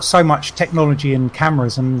that, we got so much technology and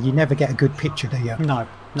cameras, and you never get a good picture, do you? No.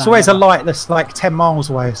 It's always a light that's like 10 miles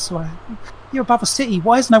away. It's like you're above a city.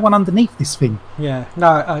 Why is no one underneath this thing? Yeah. No,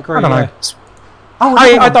 I agree. I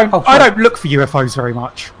don't know. I don't look for UFOs very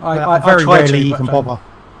much. I very rarely even bother.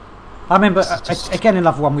 I remember again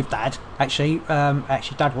another one with Dad. Actually,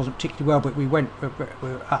 Dad wasn't particularly well, but we were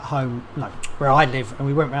at home, where I live, and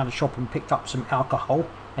we went round the shop and picked up some alcohol,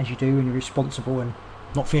 as you do when you're responsible and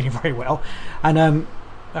not feeling very well. And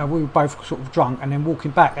we were both sort of drunk, and then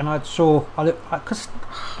walking back, and because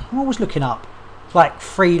I'm always looking up, like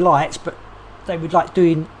 3 lights, but they would like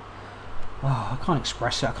doing. I can't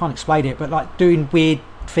express it. I can't explain it, but like doing weird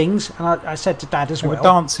things, and I said to Dad as well. They were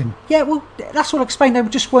dancing. Yeah, well, that's what I explained. They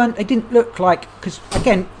just weren't. They didn't look like, because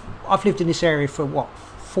again, I've lived in this area for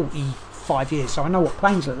 45 years, so I know what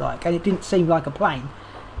planes look like, and it didn't seem like a plane.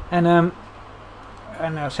 And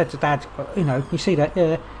I said to Dad, you see that?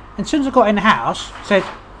 Yeah. And as soon as I got in the house, said,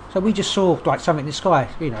 so we just saw like something in the sky.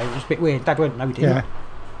 It was a bit weird. Dad went, no, we didn't. Yeah.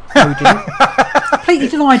 No, we didn't. Completely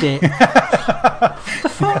denied it. What the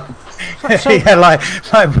fuck? Like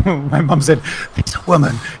my mum said, there's a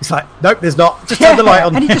woman. It's like, nope, there's not. Just turn the light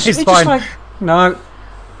on. And it's fine. just like, no.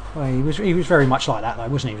 Well, he was very much like that though,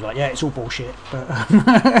 wasn't he? He was like, yeah, it's all bullshit. But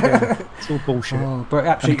yeah, it's all bullshit. Oh, but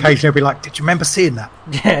absolutely. And occasionally he'll be like, did you remember seeing that?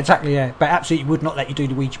 Yeah, exactly. Yeah, but absolutely would not let you do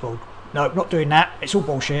the Ouija board. No, not doing that. It's all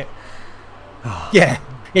bullshit. Yeah,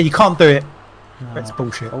 you can't do it. No. It's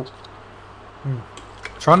bullshit. Oh.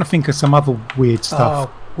 Trying to think of some other weird stuff.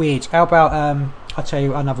 Oh, weird. How about I'll tell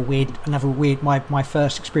you another weird. My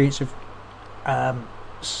first experience of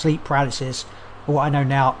sleep paralysis, or what I know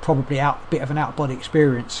now, probably a bit of an out of body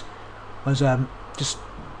experience, was just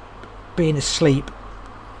being asleep,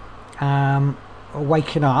 or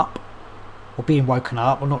waking up, or being woken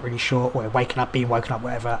up. I'm not really sure. Or waking up, being woken up,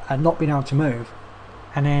 whatever, and not being able to move,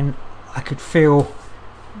 and then I could feel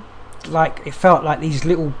like it felt like these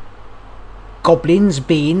little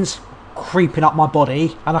beings creeping up my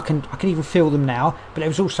body, and I can even feel them now. But it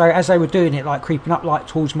was also, as they were doing it, like creeping up like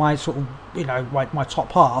towards my sort of, my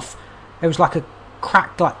top half. It was like a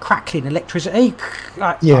crackling electricity.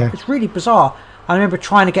 It's really bizarre. I remember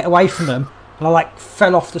trying to get away from them, and I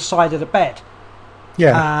fell off the side of the bed.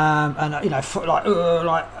 Yeah. And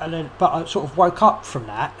and then, but I sort of woke up from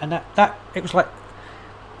that, and that it was like.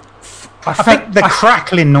 I think the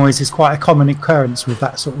crackling noise is quite a common occurrence with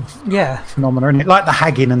that sort of phenomena, isn't it? Like the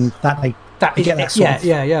hagging and they get that sort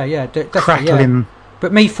of crackling. Yeah.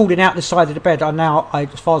 But me falling out the side of the bed,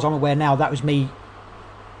 as far as I'm aware now, that was me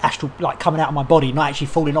astral, coming out of my body, not actually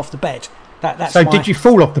falling off the bed. Did you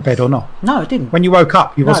fall off the bed or not? No, I didn't. When you woke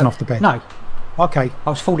up, you wasn't off the bed? No. Okay. I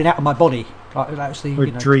was falling out of my body. That was the.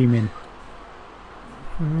 Dreaming.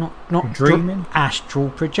 Not dreaming, astral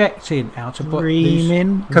projecting out of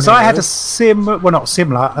dreaming. Because I had a something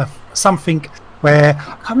where I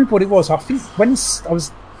can't remember what it was. I think when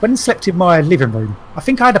I slept in my living room, I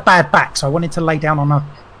think I had a bad back, so I wanted to lay down on a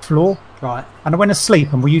floor. Right. And I went to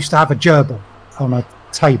sleep, and we used to have a gerbil on a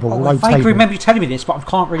table. I vaguely remember you telling me this, but I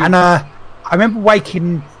can't really. And I remember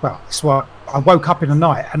waking. Well, so I woke up in the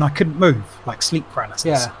night, and I couldn't move, like sleep paralysis.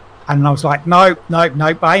 Yeah. And I was like, no,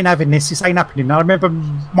 I ain't having this. This ain't happening. And I remember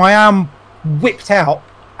my arm whipped out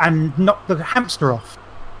and knocked the hamster off.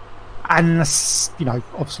 And,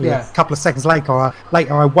 obviously a couple of seconds later,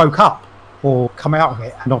 I woke up or come out of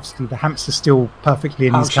it. And obviously the hamster's still perfectly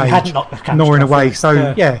in his cage, gnawing away.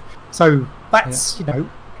 So, So that's,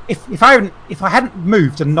 if I hadn't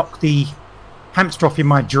moved and knocked the hamster off in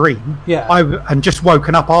my dream, and just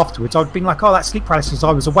woken up afterwards, I'd been like, oh, that's sleep paralysis.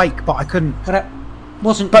 I was awake, but I couldn't.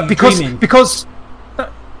 Wasn't but you because dreaming? because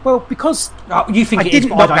you think I didn't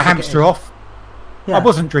knock the hamster off. Yeah. I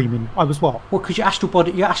wasn't dreaming. I was what? Well, because your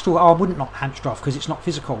astral I wouldn't knock the hamster off because it's not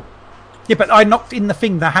physical. Yeah, but I knocked in the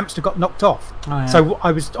thing. The hamster got knocked off. Oh, yeah. So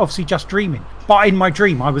I was obviously just dreaming. But in my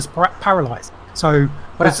dream, I was paralysed. So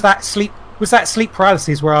was that sleep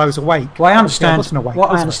paralysis where I was awake? Well, I understand. I wasn't awake. What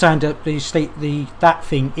I understand that that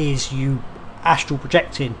thing is you astral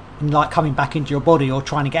projecting. And coming back into your body or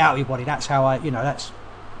trying to get out of your body. That's how that's.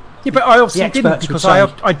 Yeah, but I obviously didn't because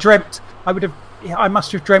I dreamt. I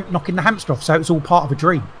must have dreamt knocking the hamster off. So it was all part of a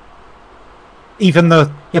dream. Even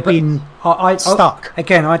being stuck.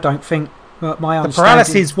 Again, I don't think my understanding. The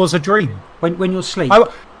paralysis was a dream. When you're asleep.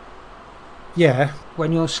 Yeah.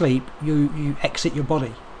 When you're asleep, you exit your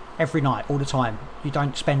body every night, all the time. You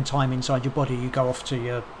don't spend time inside your body. You go off to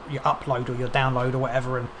your upload or your download or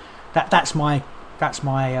whatever, and that's my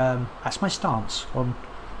stance on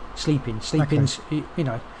sleeping. Sleeping's,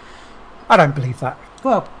 okay. I don't believe that.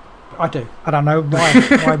 Well, I do. I don't know why.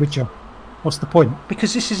 Why would you? What's the point?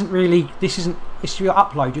 Because it's your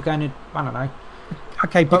upload. You're going to, I don't know.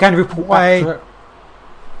 Okay, but you're going to report back to it.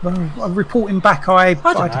 Well, I'm reporting back. I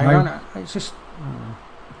don't know. It's just.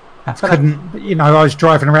 I was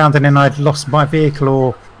driving around and then I'd lost my vehicle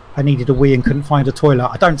or I needed a wee and couldn't find a toilet.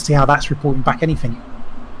 I don't see how that's reporting back anything.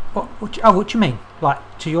 What do you mean?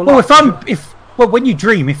 To your life? When you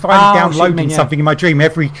dream, if I'm downloading something in my dream,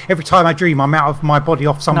 every time I dream, I'm out of my body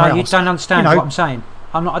off somewhere else. No, you don't understand what I'm saying.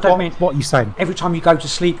 I don't mean. What are you saying? Every time you go to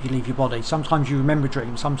sleep, you leave your body. Sometimes you remember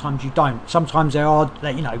dreams. Sometimes you don't. Sometimes there are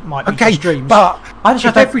might be just dreams. But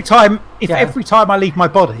every time I leave my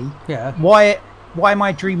body, why am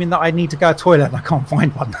I dreaming that I need to go to the toilet and I can't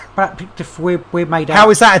find one? But we're made out. How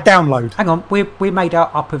is that a download? Hang on, we're made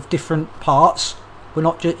out up of different parts. We're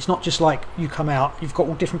not. It's not just like you come out. You've got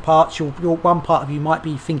all different parts. Your one part of you might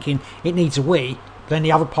be thinking it needs a wee, but then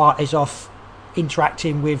the other part is off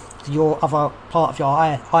interacting with your other part of your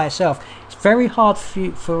higher self. It's very hard for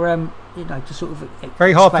you to sort of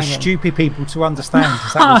very hard for stupid people to understand.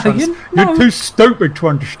 You're too stupid to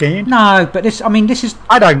understand. No, but this is.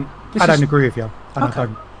 I don't agree with you. Okay.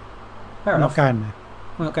 I'm not going there.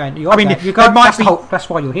 We're not going. I mean, that's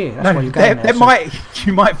why you're here. That's why you're going there.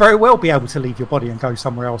 You might very well be able to leave your body and go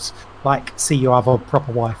somewhere else, like see your other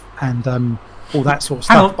proper wife and all that sort of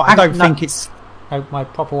stuff. But I don't think it's. Oh, my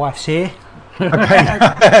proper wife's here. Okay.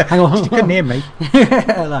 Hang on. You couldn't hear me.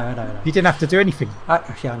 No. You didn't have to do anything.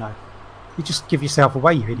 Yeah, I know. You just give yourself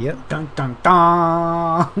away, you idiot. Dun dun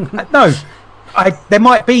dun. No, there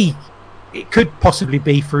might be. It could possibly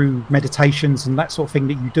be through meditations and that sort of thing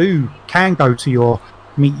that you can go to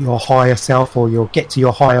meet your higher self, or you'll get to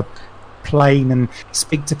your higher plane and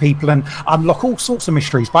speak to people and unlock all sorts of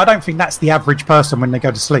mysteries. But I don't think that's the average person when they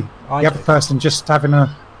go to sleep. The average person just having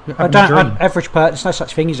a dream. Average person. There's no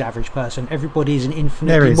such thing as average person. Everybody is an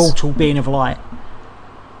infinite, immortal being of light.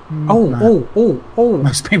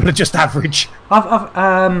 Most people are just average.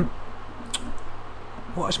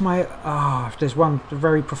 What's my... there's one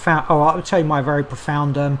very profound... I'll tell you my very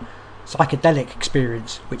profound psychedelic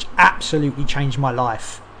experience, which absolutely changed my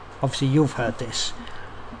life. Obviously, you've heard this.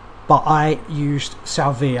 But I used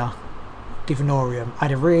Salvia Divinorium. I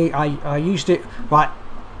used it... Right,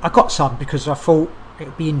 I got some because I thought it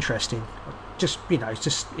would be interesting.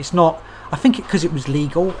 It's not... I think because it was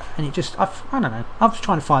legal, and it just... I don't know. I was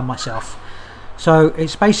trying to find myself. So,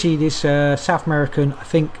 it's basically this South American, I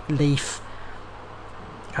think, leaf...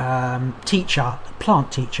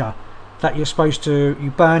 plant teacher that you're supposed to,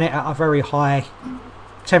 you burn it at a very high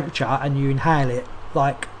temperature and you inhale it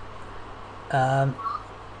like I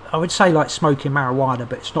would say like smoking marijuana,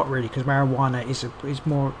 but it's not really, because marijuana is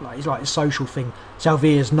more like, it's like a social thing.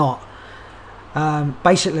 Salvia is not.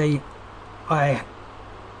 Basically I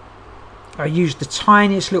used the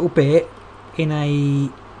tiniest little bit in a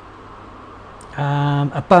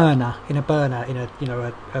burner in a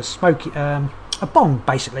smoky a bong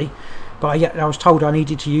basically, but I was told I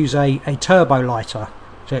needed to use a turbo lighter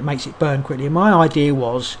so it makes it burn quickly. And my idea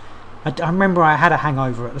was, I remember I had a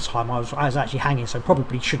hangover at the time. I was actually hanging, so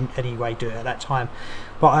probably shouldn't anyway do it at that time.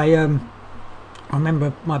 But I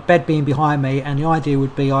remember my bed being behind me, and the idea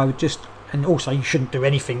would be I would just, and also you shouldn't do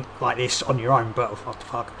anything like this on your own. But what the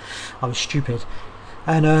fuck, I was stupid,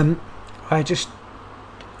 and I just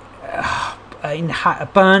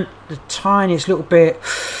burnt the tiniest little bit.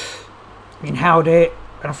 Inhaled it,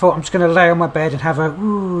 and I thought I'm just going to lay on my bed and have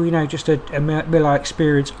just a Miller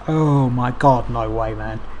experience. Oh my god, no way,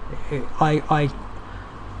 man! I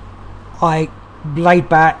laid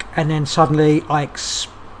back, and then suddenly I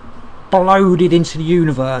exploded into the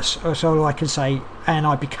universe. That's all I can say, and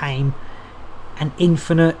I became an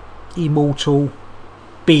infinite, immortal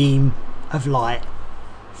beam of light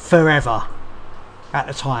forever. At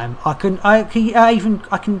the time, I can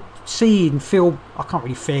see and feel. I can't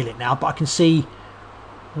really feel it now, but I can see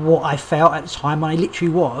what I felt at the time when I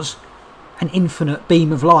literally was an infinite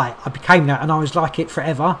beam of light. I became that, and I was like it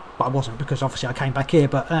forever, but I wasn't, because obviously I came back here.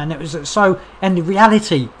 And it was so, and the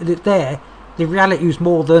reality was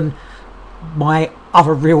more than my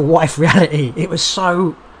other real life reality. It was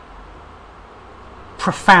so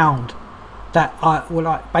profound that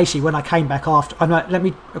basically when I came back after, I'm like, let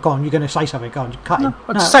me go on. You're going to say something? Go on, cut it.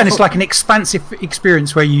 I'm just saying it's like an expansive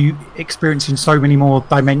experience where you experiencing so many more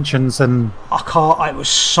dimensions and it was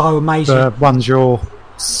so amazing. The ones you're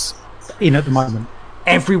in at the moment.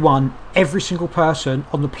 Every single person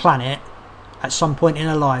on the planet at some point in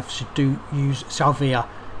their life should use Salvia.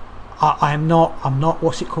 I'm not.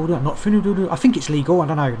 What's it called? I'm not. I think it's legal. I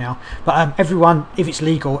don't know now. But everyone, if it's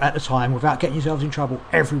legal at the time, without getting yourselves in trouble,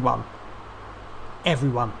 everyone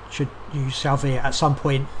should use Salvia at some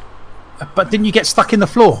point. But didn't you get stuck in the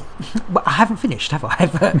floor? Well, I haven't finished, have I?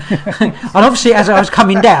 And obviously, as I was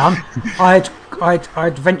coming down, I'd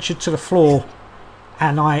ventured to the floor,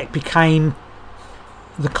 and I became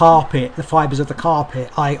the carpet, the fibres of the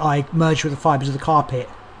carpet. I merged with the fibres of the carpet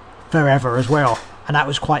forever as well, and that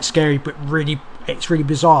was quite scary. But it's really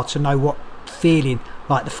bizarre to know what feeling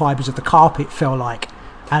like the fibres of the carpet felt like.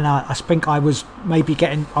 And I think I was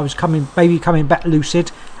coming back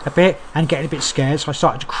lucid a bit and getting a bit scared, so I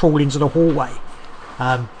started to crawl into the hallway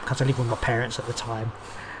because I lived with my parents at the time.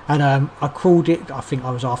 And I crawled it. I think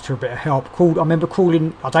I was after a bit of help. I remember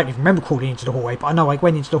crawling. I don't even remember crawling into the hallway, but I know I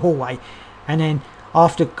went into the hallway. And then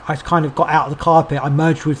after I kind of got out of the carpet, I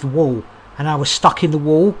merged with the wall, and I was stuck in the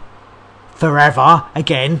wall forever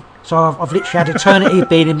again. So I've literally had eternity of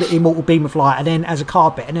being an immortal beam of light, and then as a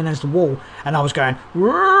carpet, and then as the wall, and I was going. It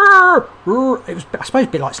was, I suppose, a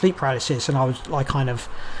bit like sleep paralysis, and I was like kind of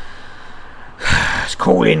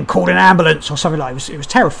called an ambulance or something like that. It was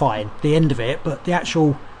terrifying, the end of it, but the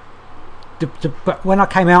actual. But when I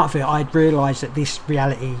came out of it, I'd realised that this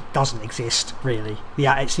reality doesn't exist really.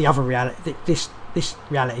 It's the other reality. This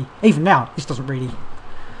reality, even now, this doesn't really.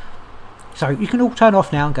 So you can all turn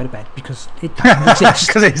off now and go to bed because it doesn't exist.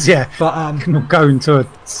 Because it's But you can go into a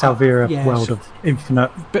Salvira world of infinite.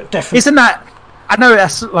 But definitely, isn't that? I know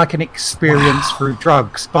that's like an experience through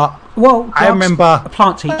drugs, but I remember a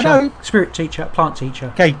plant teacher, spirit teacher, plant teacher.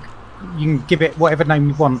 Okay, you can give it whatever name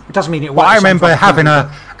you want. It doesn't mean it. But I remember having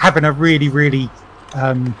a really really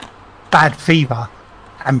bad fever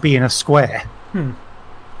and being a square,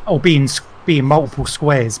 or being multiple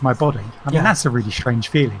squares in my body. I mean, that's a really strange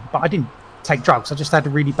feeling. But I didn't take drugs. I just had a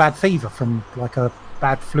really bad fever from like a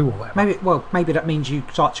bad flu or whatever. Maybe that means you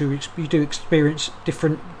do experience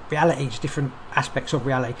different realities, different aspects of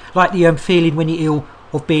reality, like the feeling when you're ill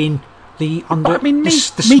of being the smell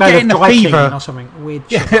of dry cleaning or something weird.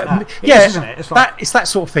 Shit like that. Isn't it? It's like it's that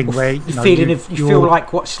sort of thing where you feel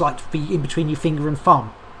like what it's like to be in between your finger and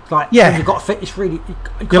thumb. Like when you've got it's really.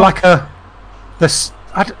 You're like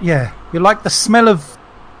you're like the smell of.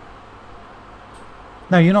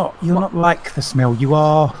 No, you're not. You're not like the smell. You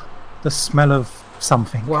are the smell of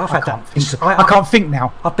something. Well, I've had that. I can't think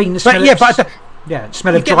now. I've been the smell.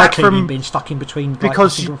 Smell of dry cleaning being stuck in between.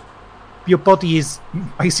 Because your body is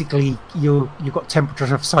basically you've got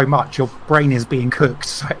temperature of so much. Your brain is being cooked,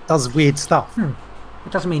 so it does weird stuff.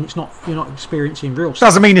 It doesn't mean you're not experiencing real stuff.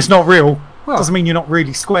 Doesn't mean it's not real. Well, doesn't mean you're not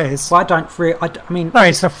really squares. Well, I mean, no,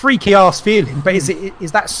 it's a freaky ass feeling. But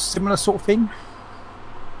is that similar sort of thing? Do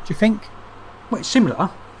you think? Well, it's similar.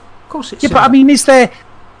 Of course, it's. Yeah, similar. But I mean,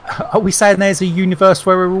 are we saying there's a universe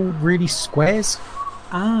where we're all really squares,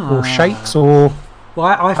 or shapes, or? Well,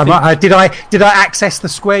 I think. Did I access the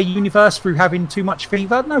square universe through having too much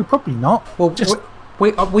fever? No, probably not. Well, just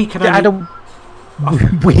we can add a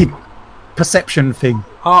weird perception thing.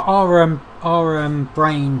 Our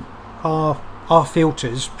brain, our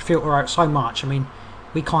filters filter out so much. I mean,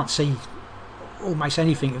 we can't see almost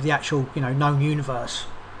anything of the actual known universe.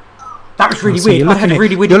 That was really weird. I had a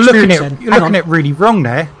really weird experience. You're looking at really wrong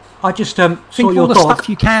there. I just saw your all the dog. Stuff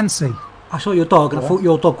you can see. I saw your dog, and I thought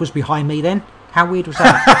your dog was behind me. Then how weird was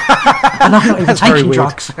that? And I'm not even taking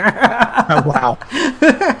drugs. Oh wow!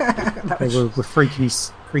 We're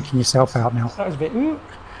freaking yourself out now. That was a bit.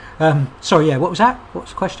 Sorry. Yeah. What was that?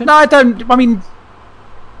 What's the question? No, I don't. I mean,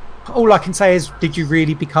 all I can say is, did you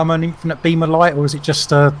really become an infinite beam of light, or is it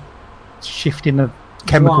just a shifting of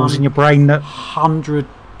chemicals in your brain that 100%?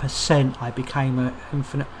 I became an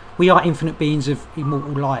infinite. We are infinite beings of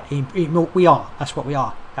immortal light. We are. That's what we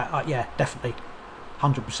are. Yeah, definitely.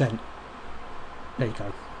 100%. There you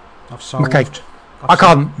go. I've solved. Okay.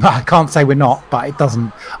 I can't say we're not, but it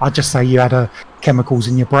doesn't. I'd just say you had chemicals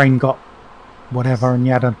in your brain got whatever, and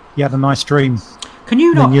you had a nice dream. Can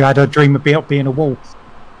you not? And you had a dream of being a wall.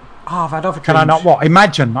 Oh, I've had other dreams. Can I not what?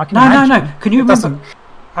 Imagine. I can No, imagine. no. Can you remember?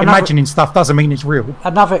 Imagining stuff doesn't mean it's real.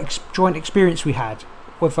 Another joint experience we had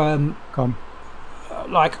with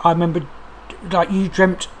like I remember, like you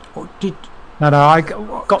dreamt or did. No, I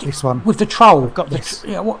got this one with the troll. Got this.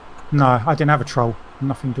 What? No, I didn't have a troll.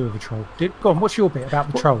 Nothing to do with a troll. Go on. What's your bit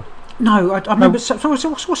about the troll? No, I remember. So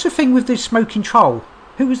what's the thing with this smoking troll?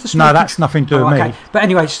 Who was the smoking? No, that's nothing to do with me. But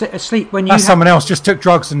anyway, sleep when you. That's someone else just took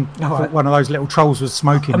drugs and thought one of those little trolls was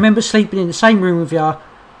smoking. I remember sleeping in the same room with you,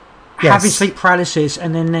 having sleep paralysis,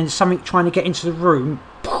 and then something trying to get into the room.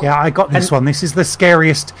 Yeah, I got this one. This is the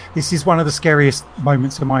scariest. This is one of the scariest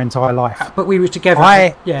moments of my entire life. But we were together.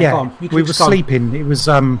 We were sleeping. It was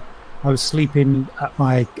I was sleeping at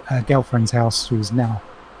my girlfriend's house, who's now,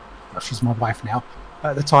 she's my wife now.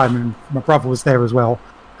 At the time, and my brother was there as well.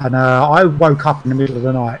 And I woke up in the middle of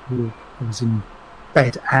the night. I was in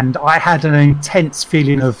bed, and I had an intense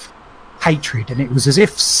feeling of hatred, and it was as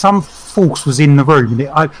if some force was in the room. And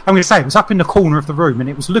I'm going to say it was up in the corner of the room, and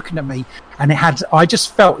it was looking at me, and I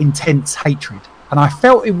just felt intense hatred, and I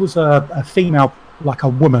felt it was a female, like a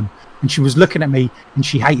woman, and she was looking at me, and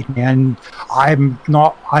she hated me, and I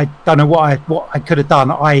don't know what I could have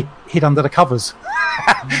done. I hid under the covers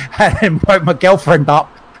and woke my girlfriend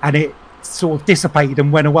up, and it sort of dissipated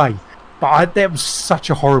and went away. But there was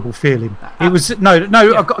such a horrible feeling. It was no.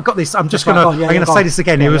 Yeah. I got this. I'm just gonna say this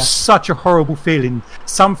again. It was such a horrible feeling.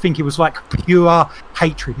 Something. It was like pure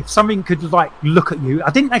hatred. If something could like look at you,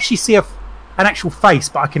 I didn't actually see an actual face,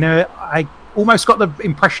 but I almost got the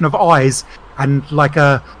impression of eyes and like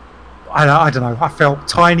I don't know. I felt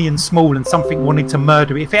tiny and small, and something wanted to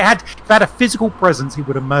murder me. If it had a physical presence, it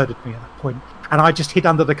would have murdered me at that point. And I just hid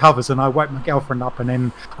under the covers, and I woke my girlfriend up, and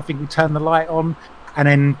then I think we turned the light on, and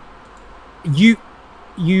then.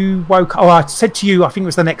 You woke. I said to you, I think it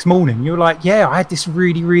was the next morning. You were like, "Yeah, I had this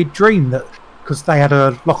really weird dream that because they had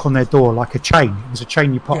a lock on their door, like a chain. It was a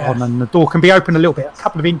chain you put on, and the door can be open a little bit, a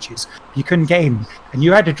couple of inches. You couldn't get in, and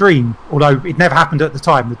you had a dream, although it never happened at the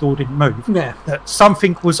time. The door didn't move. Yeah. That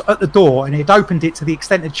something was at the door, and it opened it to the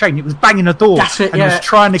extent of the chain. It was banging the door. That's it. And was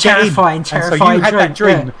trying to get in. Terrifying. So you had that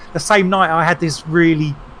dream the same night. I had this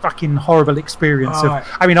really fucking horrible experience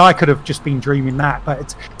I mean, I could have just been dreaming that,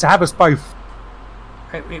 but to have us both.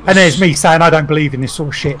 And there's me saying I don't believe in this sort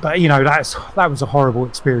of shit, but that was a horrible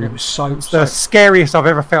experience. It was the scariest I've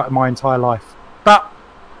ever felt in my entire life. But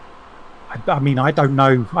I mean, I don't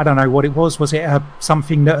know what it was. Was it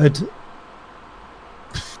something that had?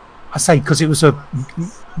 I say because it was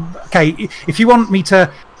okay. If you want me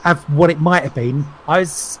to have what it might have been,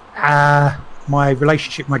 my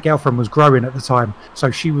relationship with my girlfriend was growing at the time,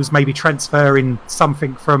 so she was maybe transferring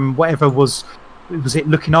something from whatever was it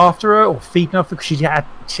looking after her or feeding her, because she had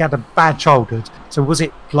a bad childhood. So was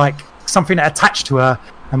it like something that attached to her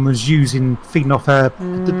and was feeding off her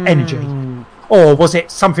energy, or was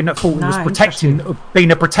it something that thought it was protecting,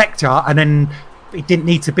 being a protector, and then it didn't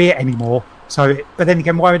need to be it anymore? But then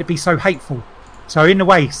again, why would it be so hateful? So in a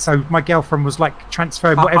way, my girlfriend was like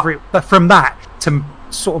transferring from that to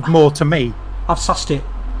sort of more to me. I've sussed it.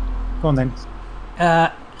 Go on then.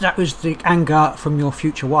 That was the anger from your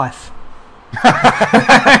future wife.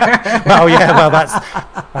 Well,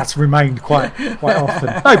 that's remained quite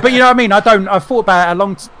often. No, but you know what I mean. I've thought about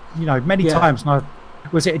it many times. And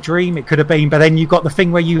was it a dream? It could have been, but then you got the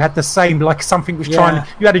thing where you had the same, like something was trying.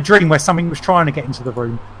 You had a dream where something was trying to get into the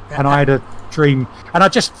room, and I had a dream, and I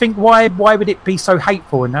just think, why would it be so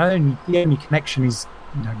hateful? And the only connection is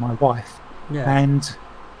my wife, and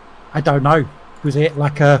I don't know. Was it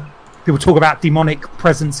like people talk about demonic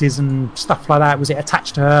presences and stuff like that? Was it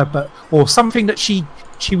attached to her, or something that she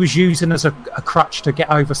was using as a crutch to get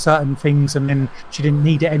over certain things, and then she didn't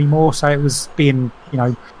need it anymore? So it was being,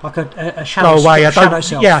 like a shadow, go away. Shadow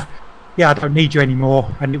self. Yeah, I don't need you anymore,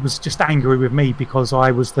 and it was just angry with me because I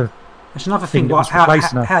was the. It's another thing.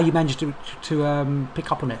 How you managed to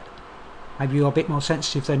pick up on it? Maybe you're a bit more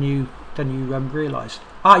sensitive than you realised.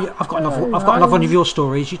 I've got another one of your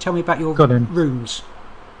stories. You tell me about your runes.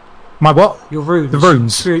 My what? Your runes. The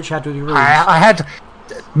runes. Experience you had with your runes. I had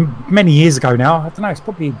many years ago now. I don't know.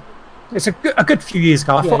 It's a good few years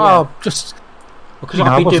ago. I thought, just because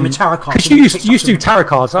I've been doing tarot cards. Because you used to do tarot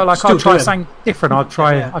cards. I'll try something different. I'll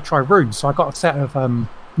try runes. So I got a set of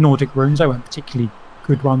Nordic runes. They weren't particularly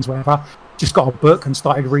good ones, whatever. Just got a book and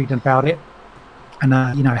started reading about it, and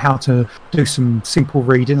how to do some simple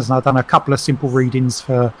readings. And I've done a couple of simple readings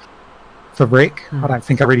for Rick. I don't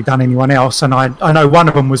think I've really done anyone else, and I know one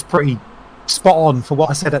of them was pretty spot on for what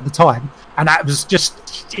I said at the time, and that was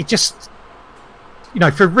just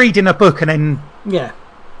for reading a book and then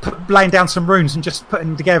laying down some runes and just putting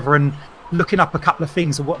them together and looking up a couple of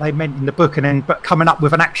things of what they meant in the book, and then coming up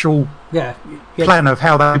with an actual plan of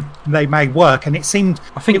how they may work. And it seemed,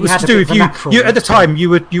 I think it was to do with you at the time. You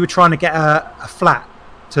were trying to get a flat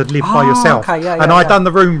to live by yourself, and I'd done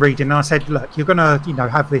the room reading, and I said, look, you're gonna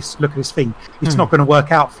have this, look at this thing, it's not going to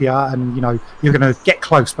work out for you, and you're going to get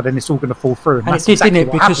close, but then it's all going to fall through. And it did, didn't it?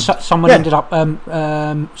 Because someone ended up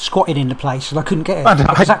squatting in the place, and I couldn't get it. I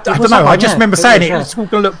don't know. I just remember saying it's all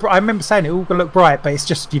going to look. I remember saying it all going to look bright, but it's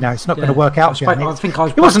just it's not going to work out. I think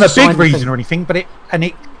it wasn't a big reason or anything, but it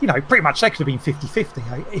pretty much, they could have been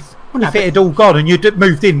 50-50. If it had all gone and you'd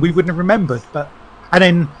moved in, we wouldn't have remembered. But and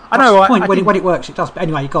then when it works, it does. But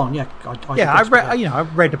anyway, you're gone. I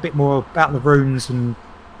read a bit more about the runes and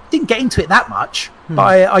didn't get into it that much. But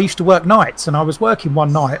I used to work nights, and I was working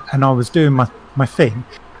one night and I was doing my thing,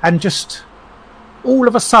 and just all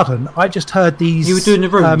of a sudden I just heard these. You were doing the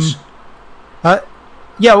runes. Well,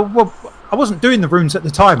 I wasn't doing the runes at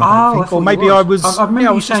the time. I don't think, or maybe I was. I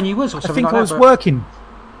remember you saying you was. Or I think I was working.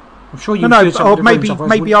 I'm sure you. No, or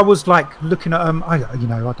maybe I was like looking at I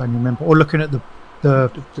don't remember, or looking at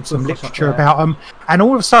some literature about them, and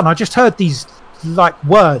all of a sudden I just heard these like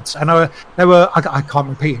words, and I can't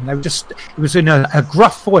repeat them. They were just, it was in a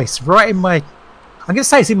gruff voice right in my, I'm going to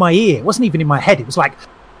say it's in my ear. It wasn't even in my head. It was like,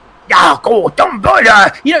 don't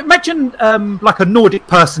bother. Imagine like a Nordic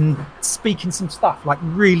person speaking some stuff like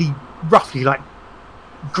really roughly, like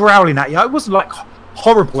growling at you. It wasn't like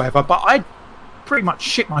horrible ever, but I pretty much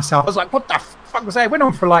shit myself. I was like, what the fuck was that? It went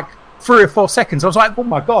on for like 3 or 4 seconds. I was like, oh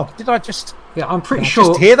my god, did I just? Yeah, I'm pretty sure.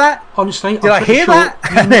 Just hear that? Honestly, did I hear that?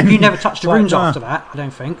 You never touched the runes after that, I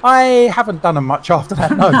don't think. I haven't done them much after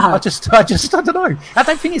that. No, no. I just I don't know. I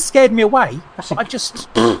don't think it scared me away.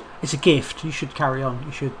 It's a gift. You should carry on.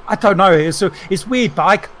 You should. I don't know. It's weird,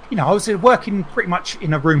 but I was working pretty much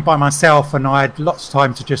in a room by myself, and I had lots of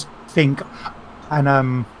time to just think, and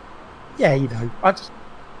I just.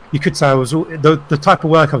 you could say the type of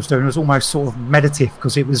work I was doing was almost sort of meditative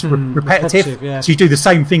because it was repetitive. Yeah. So you do the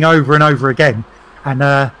same thing over and over again,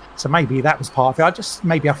 and so maybe that was part of it.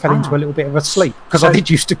 I fell into a little bit of a sleep because I did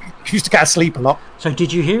used to get asleep a lot. So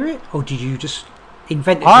did you hear it, or did you just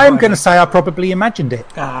invent it? I'm going to say I probably imagined it.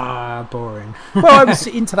 Boring. Well, I was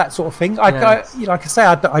into that sort of thing. Like I say,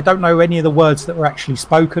 I don't know any of the words that were actually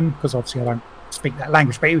spoken because obviously I don't speak that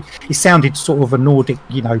language, but it sounded sort of a Nordic,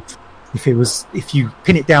 if you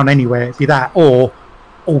pin it down anywhere, it'd be that, or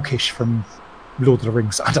Orcish from Lord of the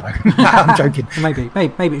Rings. I don't know. I'm joking. Maybe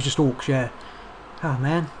it was just orcs. Yeah. Oh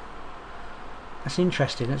man, that's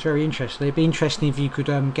interesting. That's very interesting. It'd be interesting if you could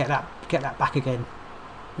get that back again.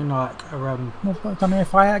 And I don't know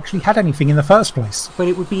if I actually had anything in the first place. But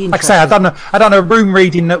it would be interesting. Like I say, I done a room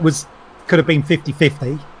reading that could have been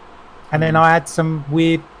 50-50, and then I had some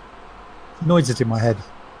weird noises in my head.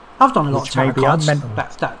 I've done a lot of tarot cards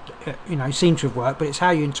that seem to have worked, but it's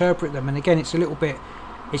how you interpret them. And again, it's a little bit,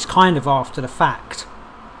 it's kind of after the fact,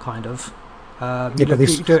 kind of. Like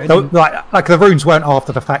the runes weren't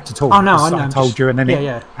after the fact at all. Oh no, I know. I told you, and then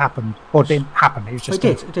it happened, or didn't happen. It was just.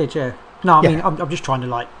 It did, yeah. No, I mean, I'm just trying to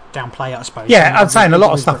downplay it, I suppose. Yeah, I'm saying a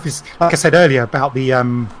lot of stuff is, like I said earlier about the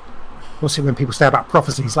what's it when people say about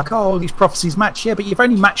prophecies, like, oh, these prophecies match, yeah, but you've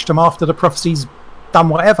only matched them after the prophecies done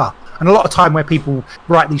whatever. And a lot of time where people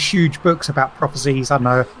write these huge books about prophecies, I don't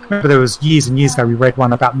know, I remember there was years and years ago we read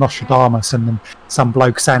one about Nostradamus, and then some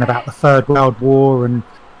bloke saying about the Third World War, and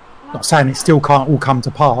not saying it still can't all come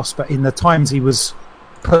to pass, but in the times he was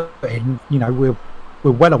put in, we're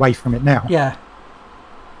well away from it now. Yeah,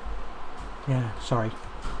 sorry.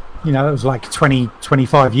 It was like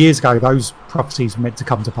 25 years ago those prophecies were meant to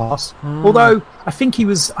come to pass. Although I think he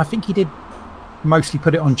did mostly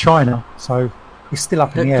put it on China, so it's still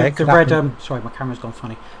up in the air. The red sorry, my camera's gone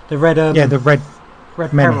funny. The red the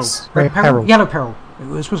red menace. Red peril. Yellow peril. It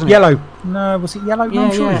was, wasn't it? Yellow. No, was it yellow? No,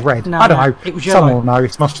 I'm sure it was red. No, I don't know. It was yellow. Someone will know.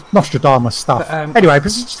 It's Nostradamus stuff. But, anyway,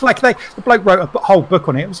 it's just like the bloke wrote a whole book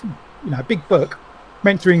on it. It was a big book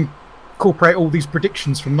meant to incorporate all these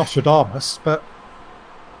predictions from Nostradamus, but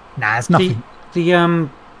it's nothing. The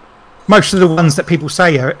most of the ones that people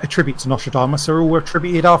say are attribute to Nostradamus are all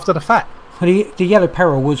attributed after the fact. The yellow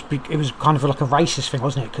peril was kind of like a racist thing,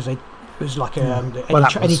 wasn't it? Because it was like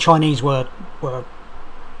any Chinese were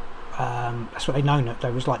that's what they known it.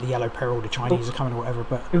 There was like the yellow peril, the Chinese are coming or whatever.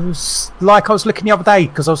 But it was like I was looking the other day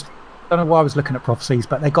because I don't know why I was looking at prophecies,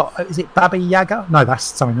 but they got, is it Baba Yaga? No, that's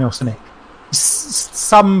something else, isn't it?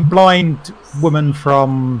 Some blind woman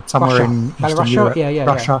from somewhere in Eastern Europe,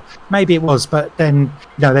 Russia. Yeah. Maybe it was, but then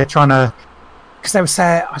they're trying to, because they were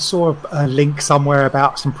saying, I saw a link somewhere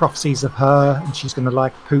about some prophecies of her, and she's going to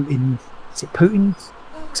like Putin. Is it Putin?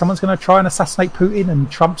 Someone's going to try and assassinate Putin,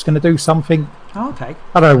 and Trump's going to do something. Oh, okay.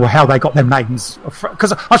 I don't know how they got them names,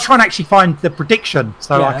 because I was trying to actually find the prediction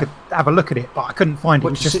so I could have a look at it, but I couldn't find it. It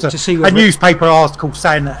was just a newspaper article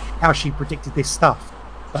saying how she predicted this stuff.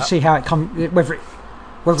 To see how it comes, whether it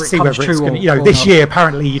comes true or this not. year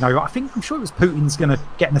apparently, I'm sure it was Putin's going to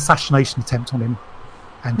get an assassination attempt on him,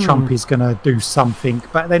 and Trump is going to do something.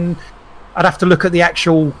 But then I'd have to look at the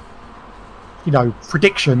actual,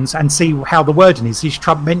 predictions and see how the wording is. Is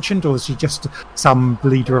Trump mentioned, or is he just some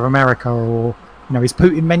leader of America, or is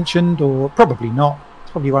Putin mentioned, or probably not?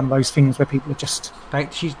 It's probably one of those things where people are just they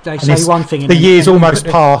say one thing. The year's almost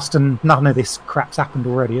passed, and none of this crap's happened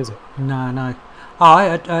already, is it? No. I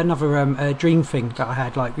had another dream thing that I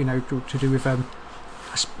had, to do with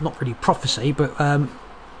not really prophecy, but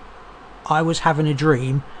I was having a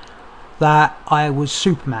dream that I was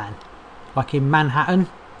Superman, like in Manhattan.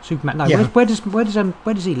 Superman. No, where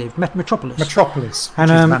does he live? Metropolis. Metropolis.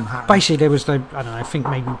 And basically there was I think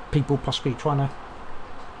maybe people possibly trying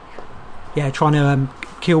to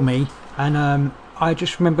kill me, and I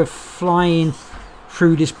just remember flying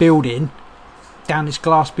through this building, down this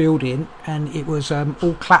glass building, and it was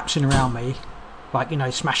all collapsing around me,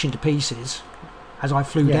 smashing to pieces as I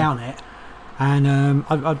flew down it. And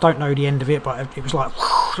I don't know the end of it, but it was like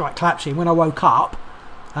collapsing. When I woke up,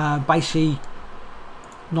 basically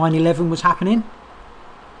 9/11 was happening.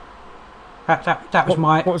 That was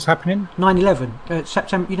what was happening? 9/11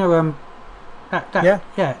 September.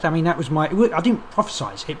 I mean, that was my. I didn't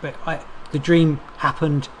prophesize it, but the dream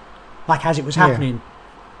happened as it was happening.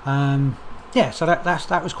 So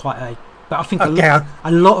that was quite a. But I think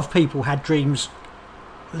a lot of people had dreams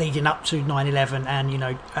leading up to 9/11, and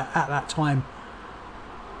at that time.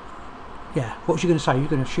 Yeah, what was you going to say? You're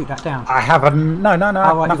going to shoot that down? I haven't. No.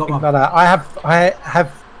 Right, nothing about that. I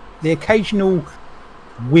have the occasional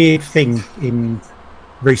weird thing in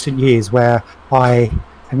recent years where I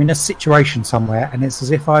I'm in a situation somewhere, and it's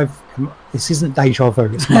as if this isn't deja vu.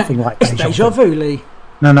 It's nothing like it's deja vu, Lee.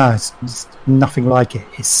 No, it's nothing like it.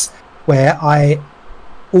 It's where I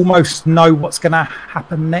almost know what's going to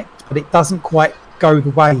happen next, but it doesn't quite go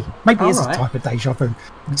the way. Maybe it's a type of deja vu.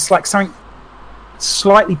 It's like something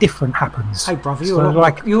slightly different happens. Hey, brother, you're a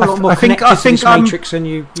lot more connected to this Matrix than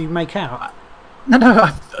you make out. No,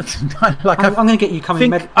 I'm going to get you coming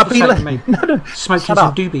to me. No, smoking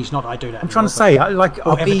some doobies. Not that I do that. I'm trying to say,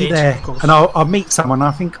 I'll be there, and I'll meet someone. And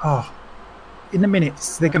I think, in a minute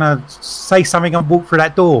they're going to say something and walk through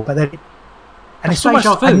that door, but then, and it's almost,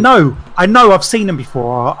 I know I've seen them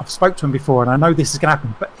before, I've spoke to them before, and I know this is going to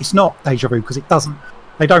happen, but it's not deja vu because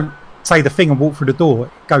they don't say the thing and walk through the door.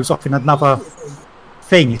 It goes off in another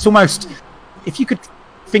thing. It's almost, if you could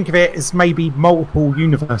think of it as maybe multiple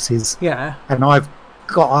universes. Yeah. And I've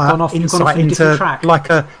got insight into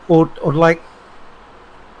like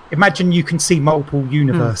imagine you can see multiple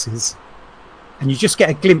universes, and you just get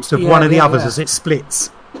a glimpse of one of the others as it splits,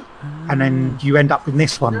 and then you end up in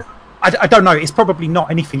this one. I don't know. It's probably not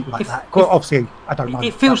anything like that. Obviously, I don't know.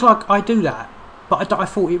 It feels like I do that, but I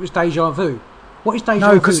thought it was deja vu. What is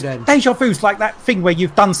deja vu then? Deja vu's like that thing where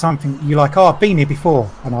you've done something, you're like, I've been here before,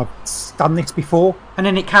 and I've done this before. And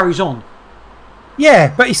then it carries on.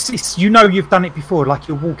 Yeah, but it's you've done it before. Like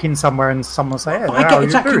you'll walk in somewhere and someone will say, I get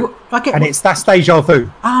exactly what I get. And that's deja vu.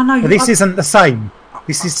 Ah, no. But this isn't the same.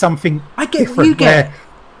 This is something I get different. What you get.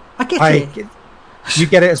 I get it. You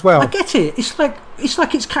get it as well. I get it. It's like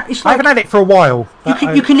I haven't had it for a while. You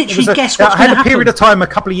can literally guess what's going to happen. I had a period of time a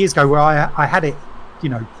couple of years ago where I had it,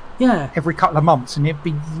 every couple of months, and it'd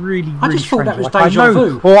be really I just strange. thought that was deja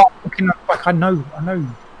vu. Or I know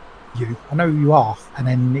you. I know who you are, and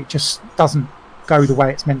then it just doesn't go the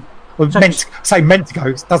way it's meant. Well, meant to go.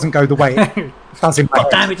 It doesn't go the way it does in my head.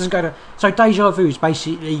 God damn, it doesn't go to. So deja vu is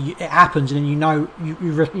basically it happens, and then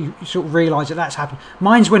you sort of realise that's happened.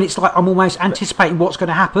 Mine's when it's like I'm almost anticipating what's going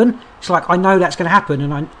to happen. It's like I know that's going to happen,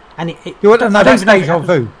 that's deja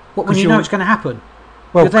vu. What when you know it's going to happen?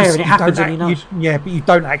 Well, you're there and it happens, and you know. But you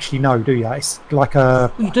don't actually know, do you? It's like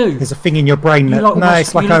you do. There's a thing in your brain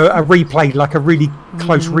it's like a replay, like a really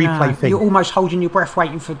close replay thing. You're almost holding your breath,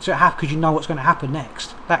 waiting for it to happen because you know what's going to happen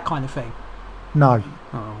next. That kind of thing. No.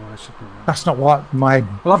 Oh, that's not what my.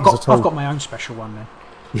 Well, I've got my own special one then.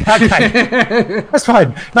 Yeah, okay, that's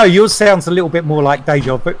fine. No, yours sounds a little bit more like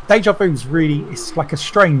deja vu. Deja vu's it's like a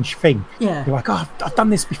strange thing. Yeah. You're like, I've done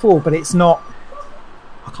this before, but it's not.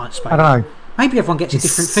 I can't explain. I don't know. Maybe everyone gets a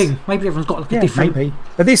different thing. Maybe everyone's got like a different. Maybe.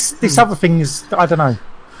 But this other thing is, I don't know.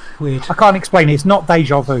 Weird. I can't explain it. It's not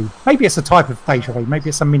deja vu. Maybe it's a type of deja vu. Maybe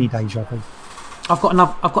it's a mini deja vu. I've got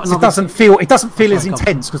another. It doesn't feel as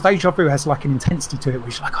intense because deja vu has like an intensity to it,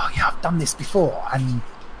 which is like, I've done this before, and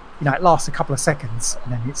it lasts a couple of seconds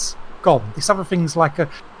and then it's gone. This other thing's like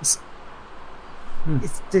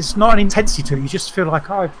there's not an intensity to it. You just feel like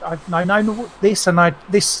I know this and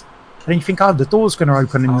this. And then you think, the door's going to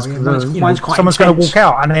open and someone's going to walk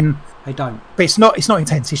out, and then they don't. But it's not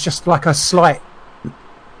intense. It's just like a slight.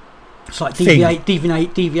 It's like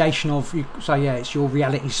deviation of. It's your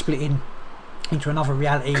reality splitting into another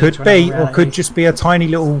reality. Could be, or could just be a tiny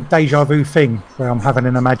little deja vu thing where I'm having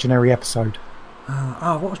an imaginary episode.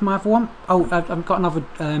 What was my other one? I've got another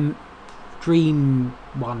dream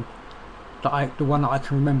one. The one that I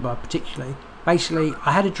can remember particularly. Basically,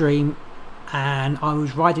 I had a dream, and I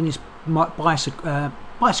was riding this bicycle, and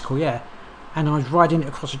I was riding it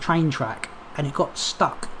across a train track, and it got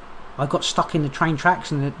stuck. I got stuck in the train tracks,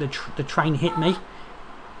 and the train hit me,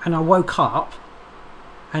 and I woke up,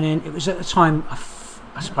 and then it was at the time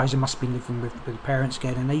I suppose I must have been living with parents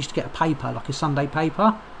again, and they used to get a paper, like a Sunday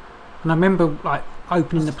paper, and I remember like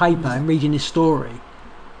opening the paper and reading this story,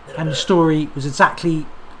 and the story was exactly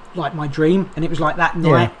like my dream, and it was like that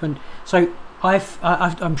night, and so.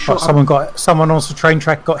 I'm sure someone on the train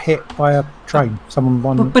track got hit by a train.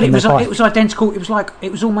 But it was identical. It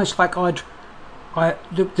was almost like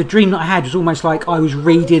the dream that I had was almost like I was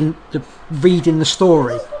reading the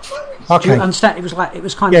story. Okay. Do you understand? It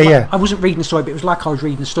was kind of I wasn't reading the story, but it was like I was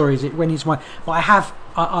reading the story. But I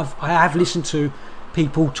have listened to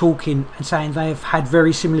people talking and saying they have had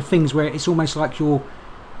very similar things where it's almost like you're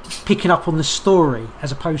picking up on the story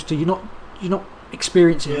as opposed to you're not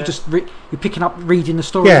experiencing it. You're picking up reading the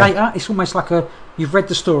story later. It's almost like you've read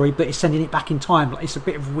the story but it's sending it back in time. Like it's a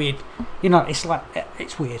bit of weird, it's like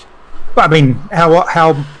it's weird. But I mean,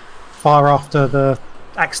 how far after the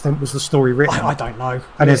accident was the story written? I don't know.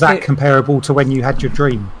 And is that comparable to when you had your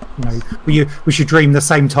dream? Was your dream the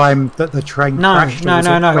same time that the train crashed? No.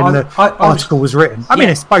 When the article was written. I mean,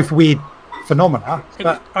 it's both weird phenomena.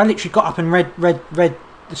 But I literally got up and read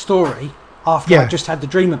the story. after I just had the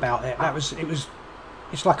dream about it.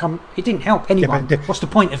 It's like it didn't help anyone. What's the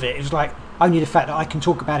point of it? It was like only the fact that I can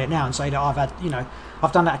talk about it now and say that I've had,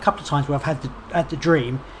 I've done that a couple of times where I've had the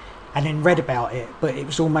dream and then read about it, but it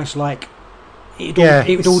was almost like it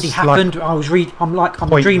had already happened. Like I'm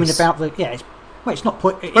dreaming about it's not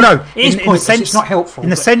pointless. It's not helpful. In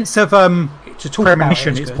the sense of to talk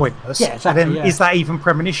premonition, about it's pointless. Yeah, exactly. Then is that even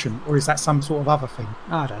premonition, or is that some sort of other thing?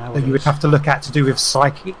 I don't know. That you would have to look at to do with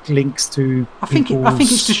psychic links to. I think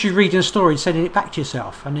it's just you reading a story and sending it back to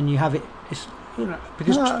yourself, and then you have it. It's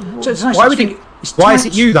because why is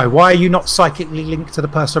it you though? Why are you not psychically linked to the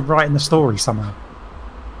person writing the story somehow?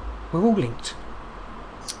 We're all linked.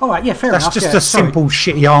 All right, yeah, fair enough. That's just a simple,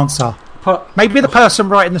 shitty answer. Maybe the person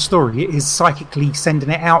writing the story is psychically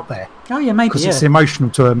sending it out there. Oh yeah, maybe because it's emotional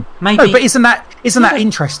to them. Maybe, no, but isn't that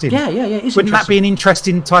interesting? Yeah, it is. Wouldn't that be an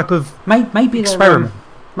interesting type of experiment?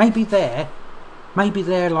 Maybe they're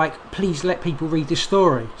like, please let people read this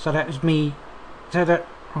story. So that was me. So that.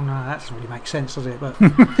 Oh no, that doesn't really make sense, does it? But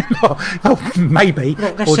maybe,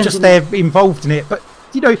 or just they're involved in it. But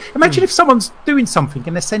imagine if someone's doing something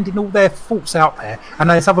and they're sending all their thoughts out there, and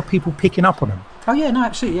there's other people picking up on them. Oh yeah, no,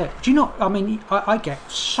 absolutely. Yeah. Do you not? I mean, I get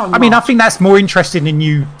so. I mean, I think that's more interesting than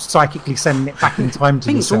you psychically sending it back in time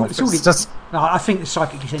to yourself. I think the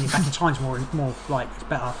psychically sending it back in time is more like it's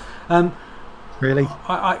better. Really?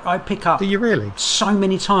 I pick up. Do you really? So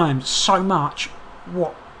many times, so much.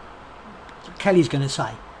 What Kelly's going to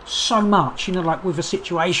say, so much. Like with a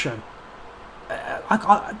situation.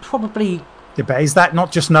 I probably. Yeah, but is that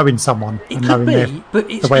not just knowing someone and knowing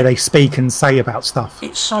the way they speak and say about stuff?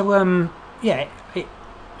 It's so I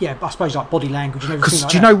suppose like body language and everything.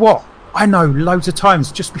 Because do you know what? I know loads of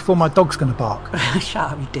times just before my dog's going to bark.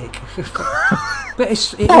 Shut up, you dick. But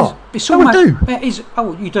it's almost. It is.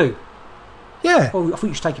 Oh, you do. Yeah. Oh, I thought you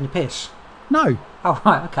were taking the piss. No. Oh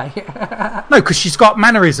right, okay. No, because she's got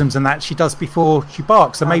mannerisms and that she does before she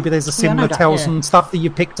barks. So maybe there's a similar tells and stuff that you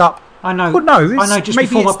picked up. I know. Well, no, I know. Just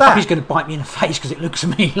before my puppy's going to bite me in the face because it looks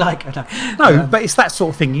at me like I don't. No, but it's that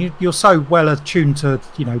sort of thing. You're so well attuned to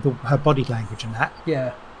her body language and that.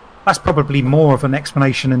 Yeah. That's probably more of an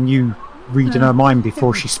explanation than you reading her mind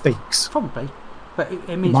before she speaks. Probably. But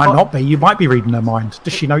it means might not be. You might be reading her mind.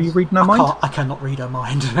 Does she know you're reading her mind? I cannot read her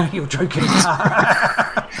mind. You're joking.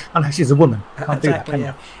 I know she's a woman. Can't exactly, do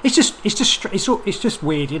that. Yeah. It's just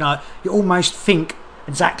weird. You almost think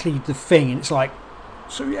exactly the thing, and it's like.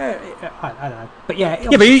 So I don't know, but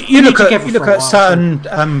but you look at certain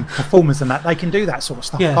performers and that they can do that sort of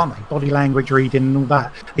stuff, can't they? Body language reading and all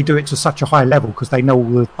that. They do it to such a high level because they know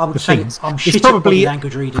all the things. It's probably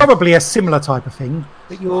language reading. Probably a similar type of thing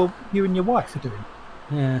that you and your wife are doing.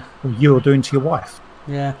 Yeah, or you're doing to your wife.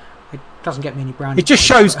 Yeah, it doesn't get me any brownie. It just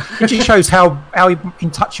shows how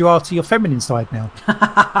in touch you are to your feminine side now.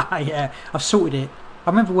 Yeah, I've sorted it. I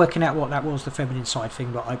remember working out what that was, the feminine side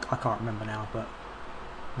thing, but I can't remember now. But.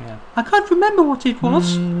 Yeah, I can't remember what it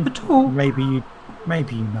was at all. Maybe you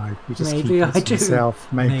know. You just maybe keep it I to do. Yourself.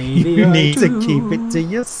 Maybe you need to keep it to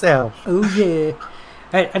yourself. Oh yeah.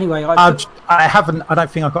 Anyway, I don't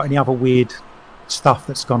think I've got any other weird stuff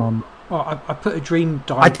that's gone on. Well, I put a dream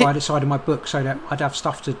diary by the side of my book so that I'd have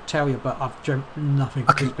stuff to tell you, but I've dreamt nothing.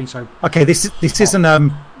 Okay. It's been so. Okay, this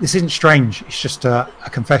isn't strange. It's just a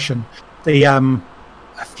confession. A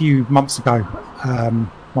few months ago.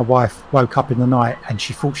 My wife woke up in the night and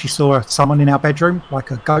she thought she saw someone in our bedroom,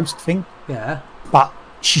 like a ghost thing. Yeah. But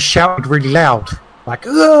she shouted really loud, like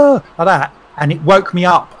that, and it woke me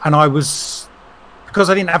up. And I was, because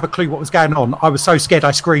I didn't have a clue what was going on, I was so scared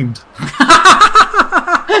I screamed.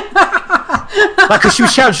 Like, because she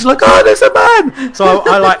was shouting, she's like, "Oh, there's a man!" So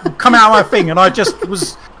I like come out of my thing, and I just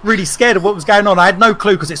was really scared of what was going on. I had no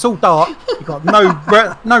clue because it's all dark. You got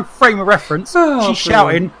no frame of reference. She's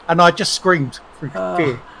shouting, and I just screamed through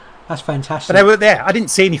fear. That's fantastic. But they were there. I didn't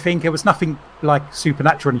see anything. There was nothing like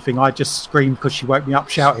supernatural or anything. I just screamed because she woke me up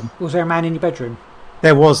shouting. Was there a man in your bedroom?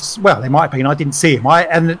 There was. Well, there might have been. I didn't see him.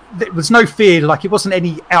 And there was no fear. Like, it wasn't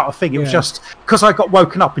any outer thing. It was just because I got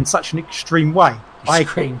woken up in such an extreme way. I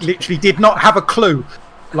literally did not have a clue,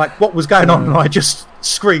 like, what was going on, and I just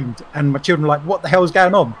screamed. And my children were like, "What the hell is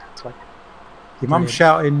going on?" It's like, your mum's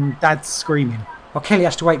shouting, dad's screaming. Well, Kelly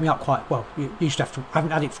has to wake me up quite well. You used to have to. I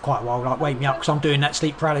haven't had it for quite a while. Like, wake me up because I'm doing that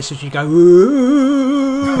sleep paralysis. You go,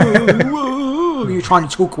 ooh, you're trying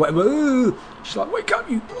to talk or whatever. Ooh. She's like, "Wake up,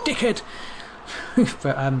 you dickhead!"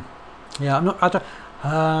 But yeah, I'm not. I don't.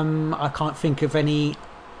 I can't think of any.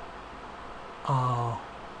 Oh,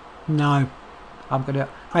 no. I'm gonna.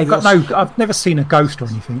 I've never seen a ghost or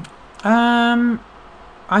anything.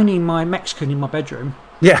 Only my Mexican in my bedroom.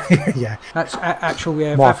 Yeah, yeah. That's actual.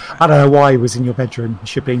 Yeah. Well, I don't know why he was in your bedroom. He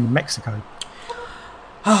should be in Mexico.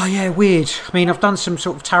 Oh yeah, weird. I mean, I've done some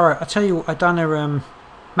sort of tarot. I tell you what, I've done a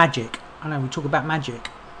magic. I know we talk about magic.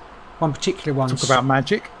 One particular one. Talk about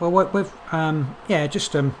magic. Well, with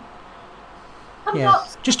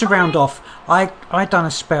just to round off, I done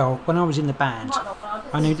a spell when I was in the band.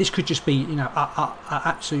 I knew this could just be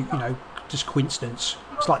absolute just coincidence.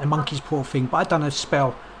 It's like the monkey's paw thing, but I'd done a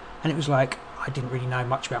spell, and it was like I didn't really know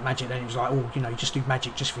much about magic then. It was like, you just do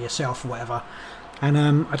magic just for yourself or whatever. And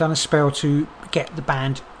I done a spell to get the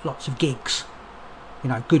band lots of gigs,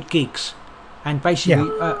 good gigs. And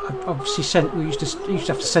basically, obviously, we used to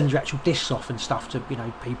have to send your actual discs off and stuff to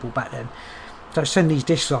people back then. So I send these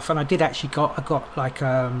discs off, and I got like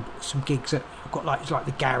some gigs at like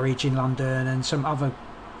the garage in London and some other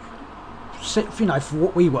for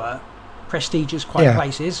what we were prestigious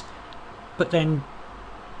places. But then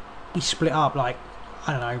we split up like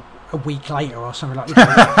I don't know a week later or something like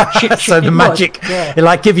that. So the magic, it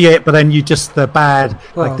like give you it, but then you just the bad,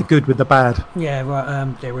 like the good with the bad. Yeah,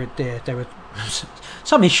 well, there were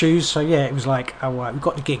some issues. So yeah, it was like, oh right, we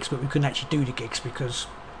got the gigs, but we couldn't actually do the gigs because.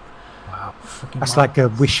 Wow, that's like a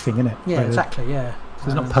wish thing, isn't it? Yeah, exactly. Yeah, so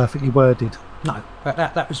it's not perfectly worded. No, but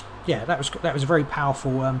that was a very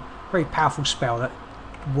powerful spell that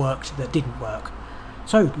worked, that didn't work.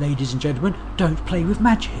 So, ladies and gentlemen, don't play with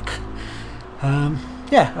magic. I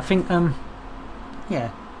think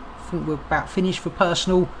we're about finished for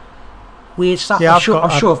personal weird stuff. Yeah, I'm sure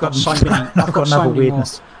I've got so many. I've got another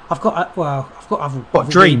weirdness. I've got other. What,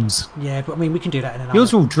 dreams? Yeah, but I mean, we can do that in another.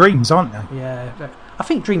 Yours are all dreams, aren't they? Yeah, I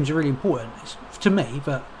think dreams are really important to me,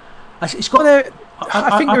 but it's got.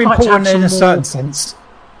 I think they're important in a certain sense.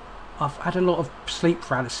 I've had a lot of sleep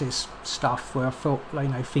paralysis stuff where I felt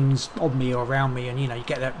things on me or around me, and you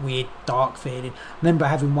get that weird dark feeling. I remember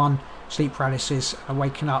having one sleep paralysis and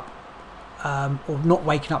waking up, or not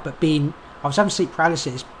waking up, but I was having sleep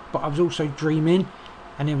paralysis, but I was also dreaming,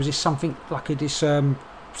 and there was this something like this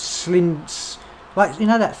slim, like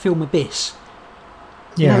that film Abyss.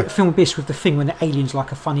 Yeah, the film Abyss with the thing when the alien's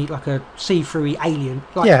like a see-through alien,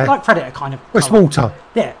 like Predator kind of. Well, it's water.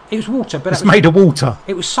 Yeah, it was water, but it's made of water.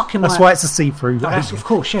 It was sucking. That's why it's a see-through. Of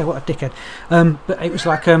course, yeah. What a dickhead. But it was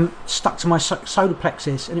like stuck to my solar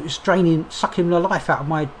plexus, and it was sucking the life out of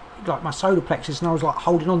my solar plexus, and I was like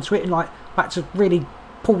holding on to it and like had to really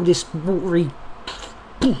pull this watery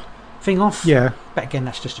thing off. Yeah. But again,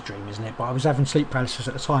 that's just a dream, isn't it? But I was having sleep paralysis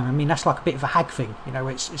at the time. I mean, that's like a bit of a hag thing,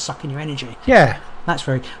 it's sucking your energy. Yeah. That's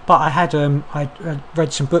very. But I had I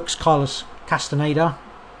read some books, Carlos Castaneda.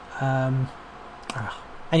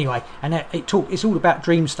 Anyway, and it's all about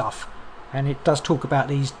dream stuff, and it does talk about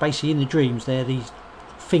these basically in the dreams. They're these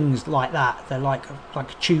things like that. They're like a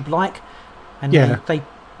tube-like, and they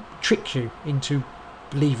trick you into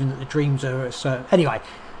believing that the dreams are. So anyway.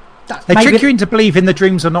 They trick you into believing the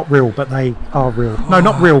dreams are not real, but they are real. No,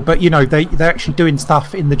 not real, but they're actually doing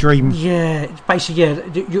stuff in the dream. Yeah, basically,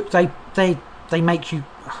 they make you.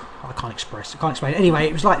 I can't explain it. Anyway,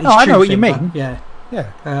 it was like this. I know what you mean. Yeah.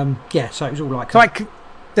 So it was all like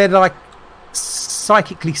they're like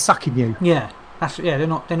psychically sucking you. Yeah, they're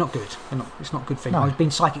not good. It's not a good thing. No. I've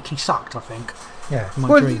been psychically sucked, I think. Yeah. In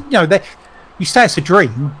my dream. You say it's a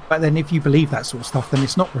dream, but then if you believe that sort of stuff, then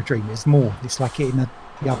it's not a dream. It's more. It's like the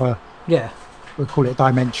other. Yeah. We'll call it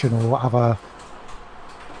dimension or other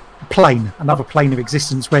plane, another plane of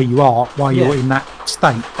existence where you are while you're in that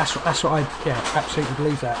state. That's what I absolutely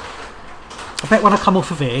believe that. I bet when I come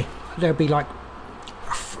off of here, there'll be like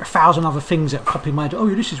 1,000 other things that pop in my head. Oh,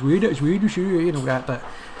 this is weird. That is weird. That. But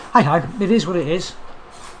hey ho, it is what it is.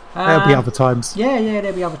 There'll be other times. Yeah,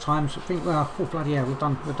 there'll be other times. I think, bloody hell, we've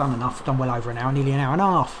done enough. We've done well over an hour, nearly an hour and a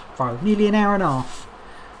half, bro. Nearly an hour and a half.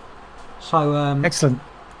 So excellent.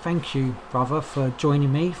 Thank you, brother, for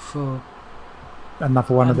joining me for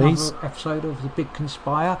another one of these episode of the Big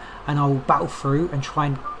Conspire, and I will battle through and try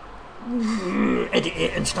and edit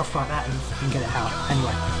it and stuff like that and get it out.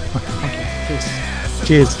 Anyway, thank you. Cheers.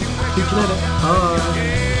 Cheers. See you later.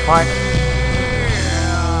 Bye. Bye.